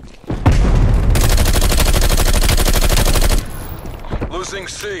 Losing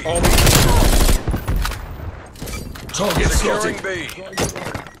C. Target Securing spotted. B.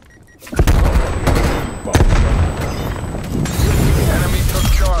 Enemy took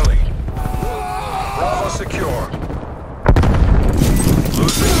Charlie. Bravo secure.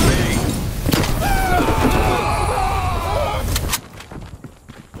 Losing B.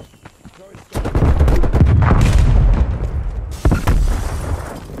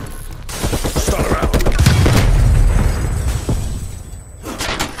 Stunner out.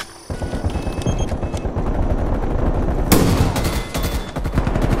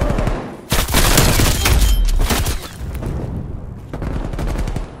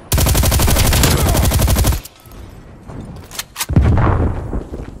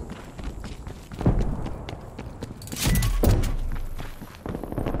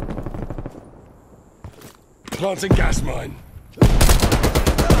 Planting gas mine.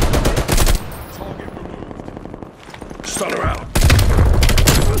 Target removed. Stunner out.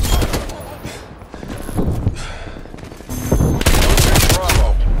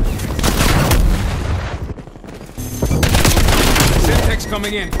 Bravo. Syntax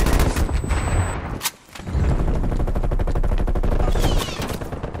coming in.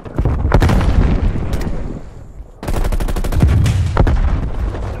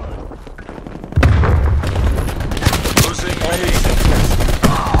 Losing B.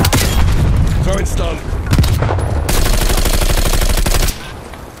 Throwing stun.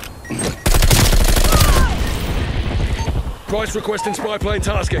 Price requesting spy plane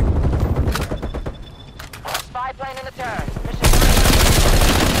tasking. Spy plane in the turn.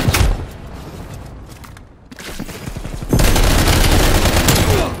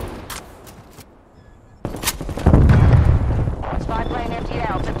 Spy plane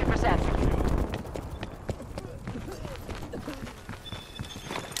MTL, 50%.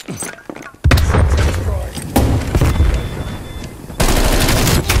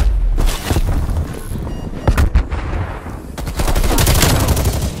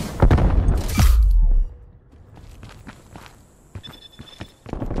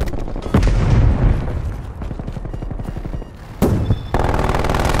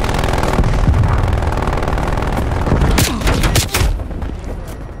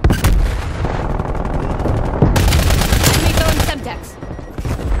 Enemy throwing Semtex.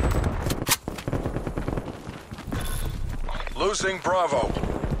 Losing Bravo.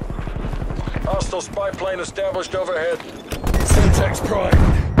 Hostile spy plane established overhead. Syntax prime.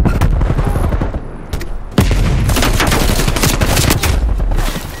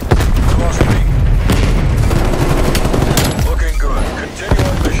 Lost B. Looking good. Continue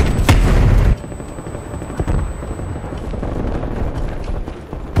on mission.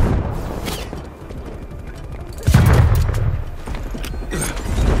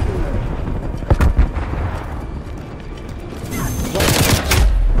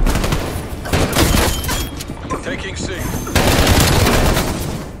 Taking C.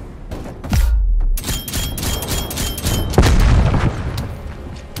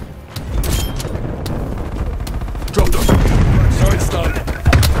 Drop them. Throwing stun.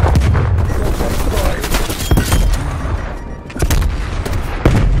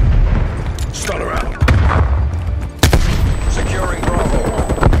 Stunner out. Securing Bravo.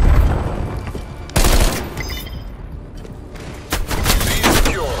 B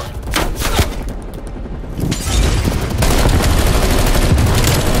secure.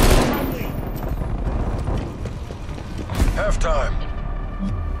 Halftime.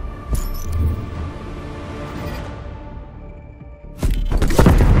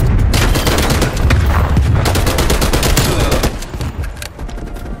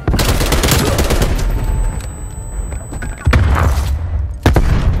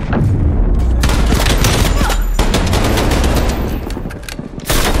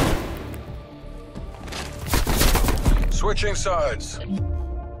 Switching sides.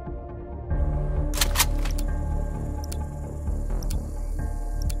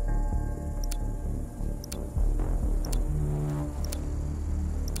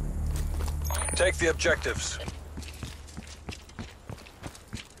 Take the objectives.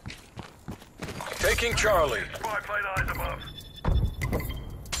 Taking Charlie. Spy plane eyes above.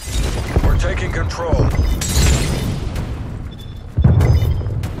 We're taking control.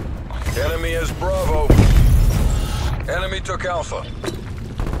 Enemy is Bravo. Enemy took Alpha.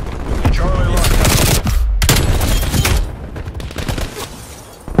 Charlie locked down.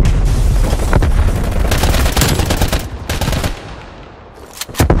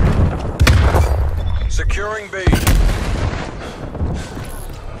 Securing B.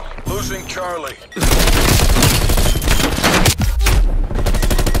 Losing Charlie.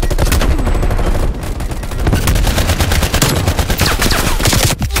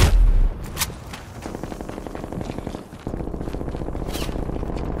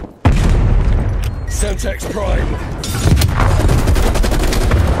 Semtex Prime.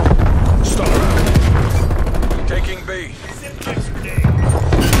 Start. Taking B.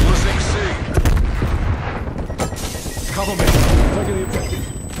 Losing C. Cover me. Taking the objective.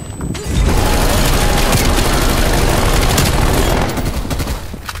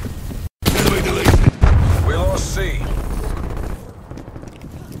 Enemy deleted. We lost C.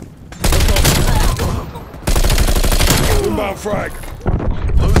 Inbound frag.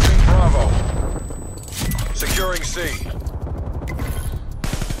 Losing Bravo. Securing C.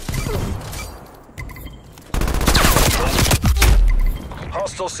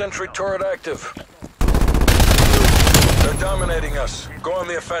 Hostile sentry turret active. They're dominating us. Go on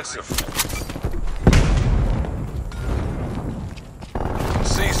the offensive.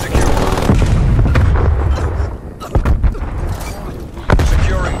 C secure.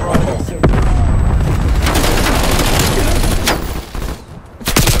 Securing Bravo.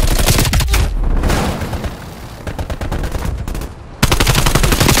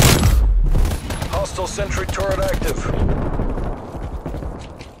 Hostile sentry turret active.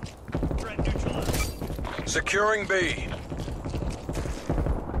 Securing B.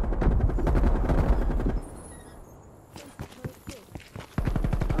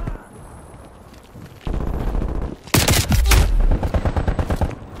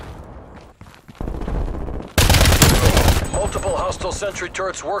 Multiple hostile sentry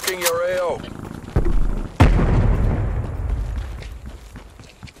turrets working your AO.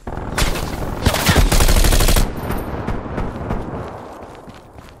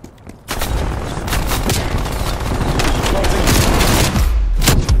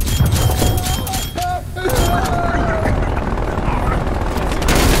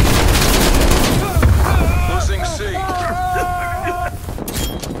 Losing C.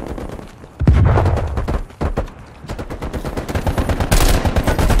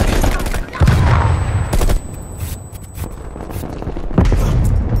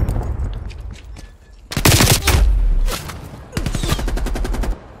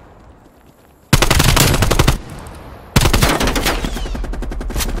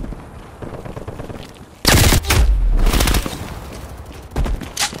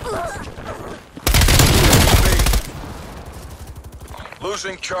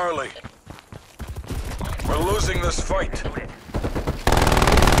 Losing Charlie. We're losing this fight.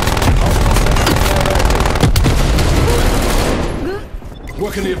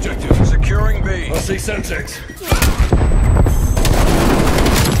 Working the objective. Securing B. I see Semtex.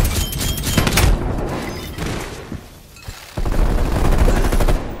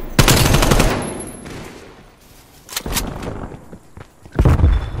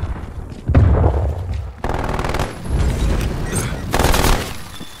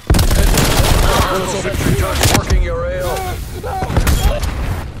 Sentry turret working your AO.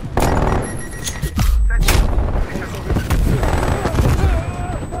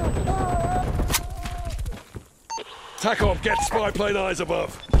 TACOM, get spy plane eyes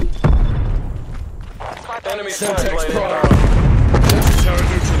above. Enemy spy Semtex plane Prime. inbound. Sentry turret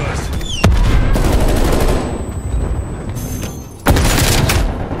neutralized.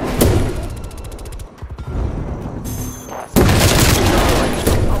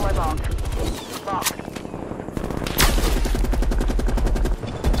 On my mark. Mark.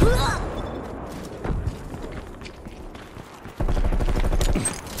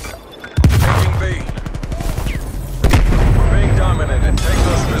 Taking B. We're being dominated. Take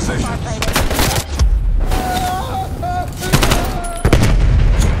those positions.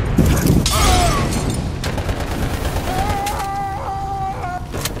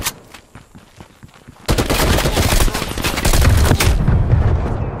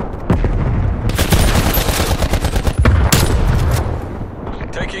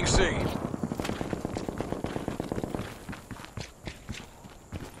 Taking C.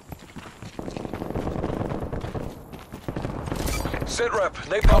 Sit rep.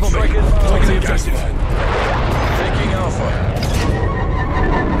 Napalm strike inbound. Taking the objective. Taking Alpha.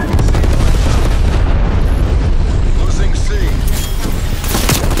 Losing C.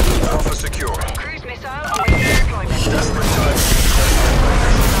 Alpha secure. Cruise missile awaiting deployment. Desperate time.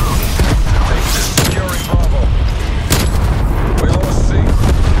 Take this. Securing Bravo. We lost C.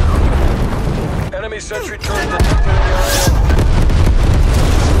 Enemy sentry turret detected in the area.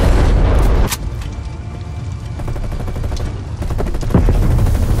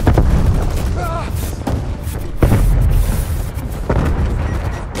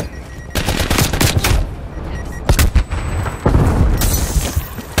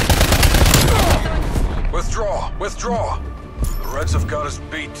 Withdraw! Withdraw! The Reds have got us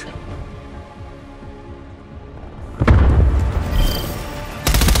beat.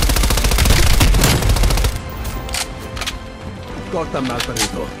 Corta,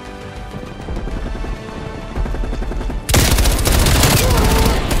 malparito.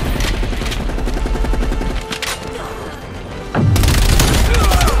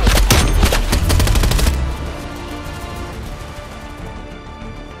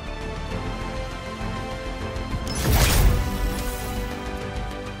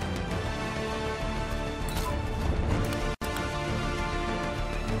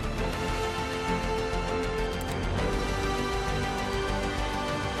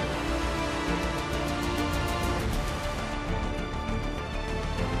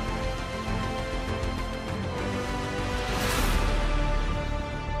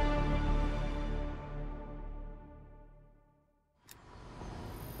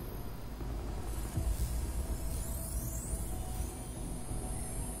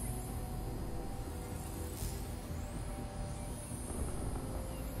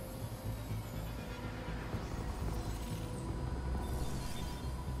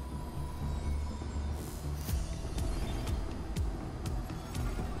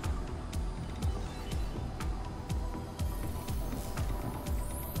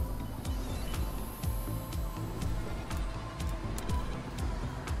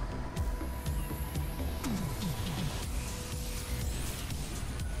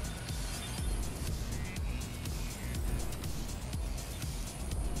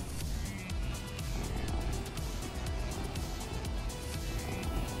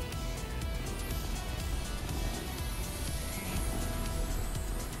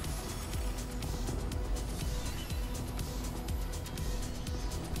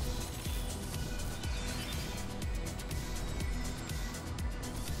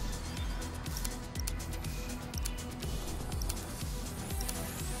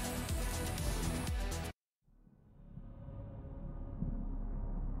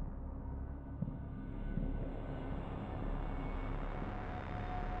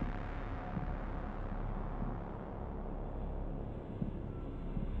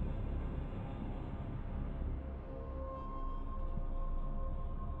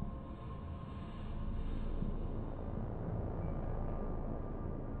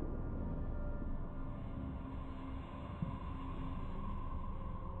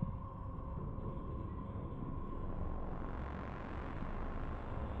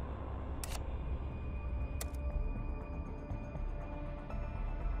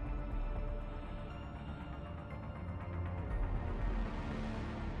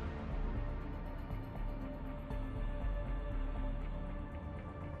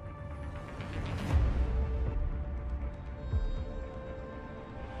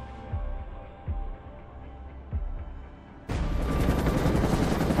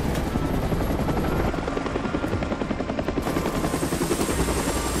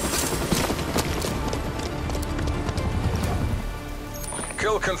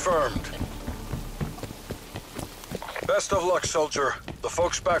 Kill confirmed. Best of luck, soldier. The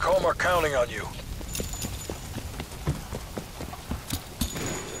folks back home are counting on you.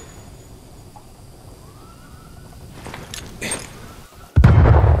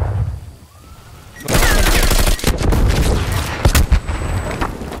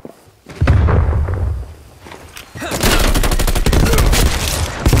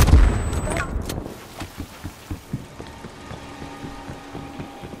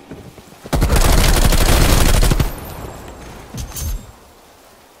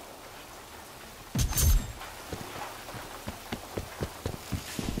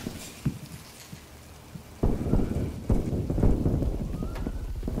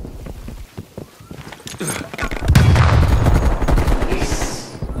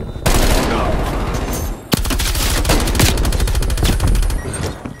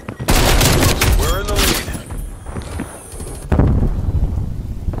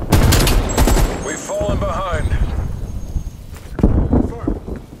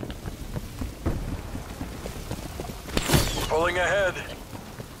 Pulling ahead.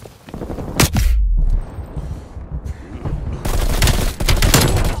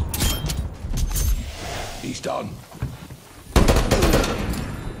 He's done.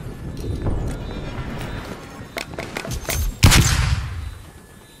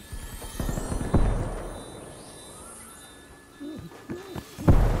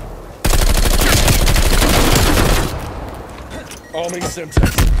 Arming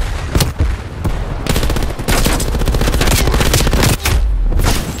Semtex.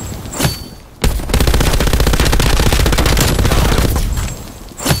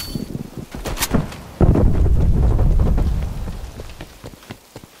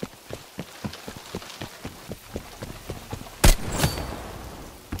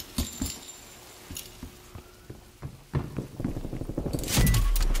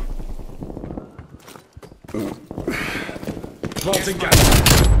 Planting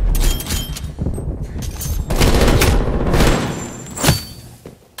gas.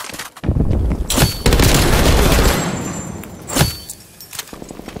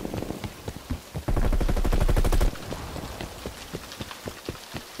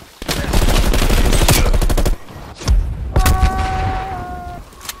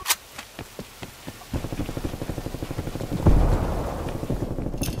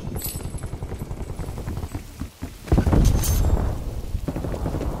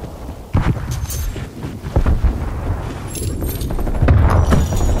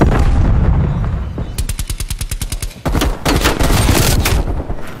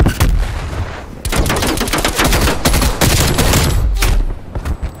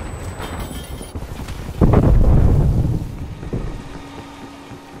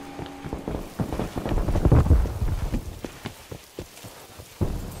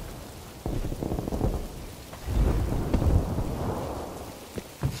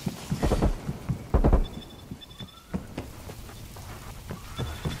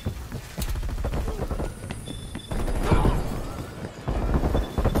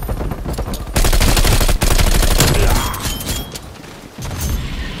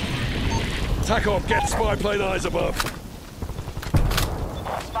 TACOM, get spy plane eyes above.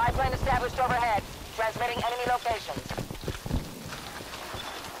 Spy plane established overhead. Transmitting enemy locations.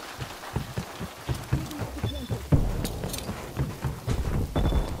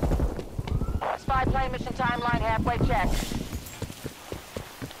 Spy plane mission timeline halfway checked.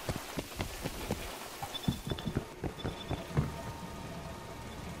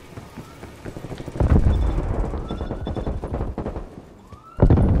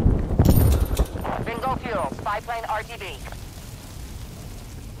 Bingo fuel. Spy plane RTB.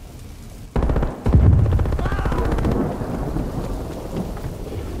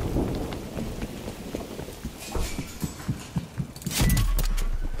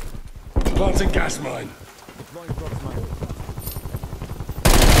 Planting gas mine.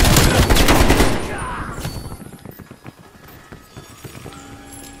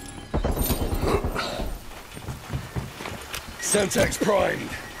 Semtex primed.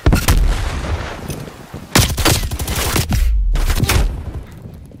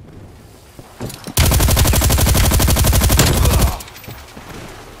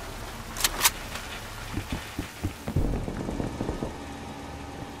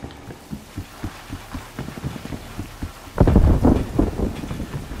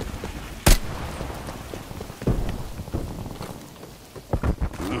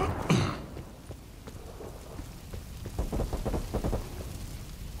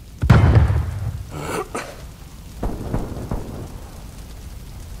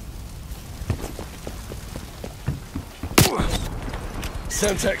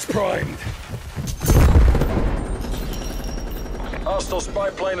 Semtex primed. Hostile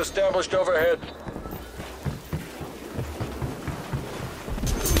spy plane established overhead.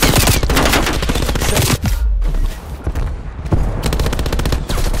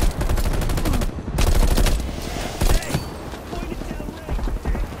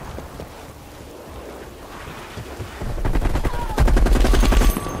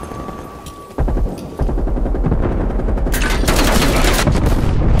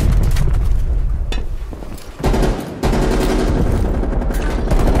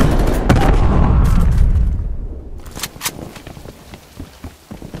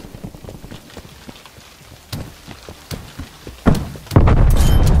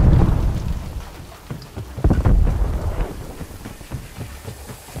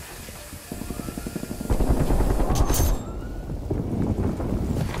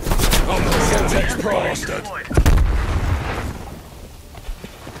 Semtex primed.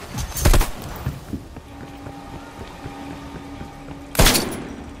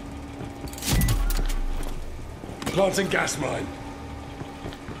 Planting gas mine.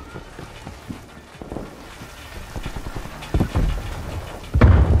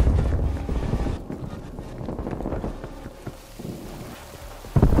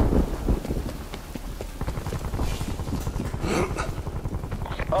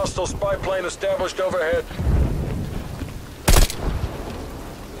 Hostile spy plane established overhead.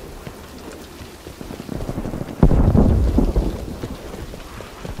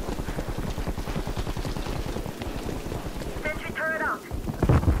 Sentry turret out.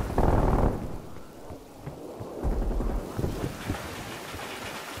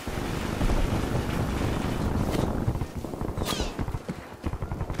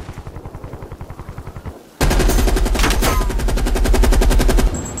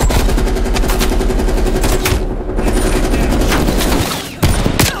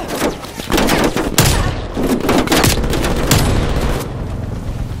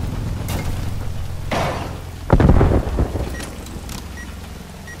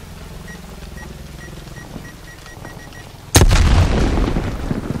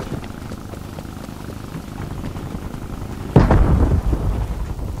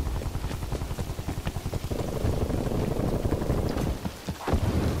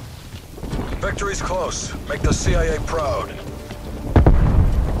 Victory's close. Make the CIA proud.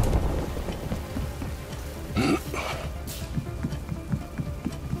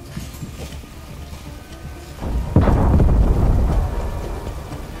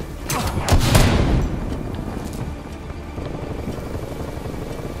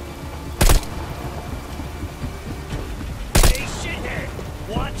 Hey,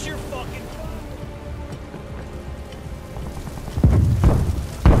 shithead! Watch your fucking...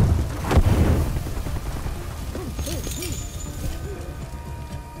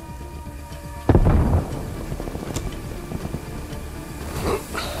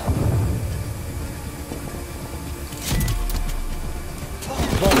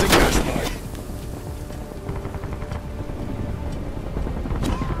 Vaulting gas pipe.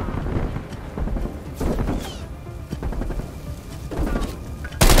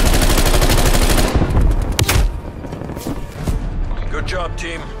 Good job,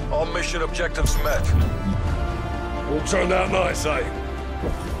 team. All mission objectives met. All turned out nice, eh?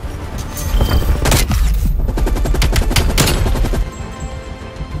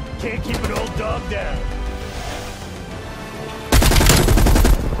 Can't keep an old dog down.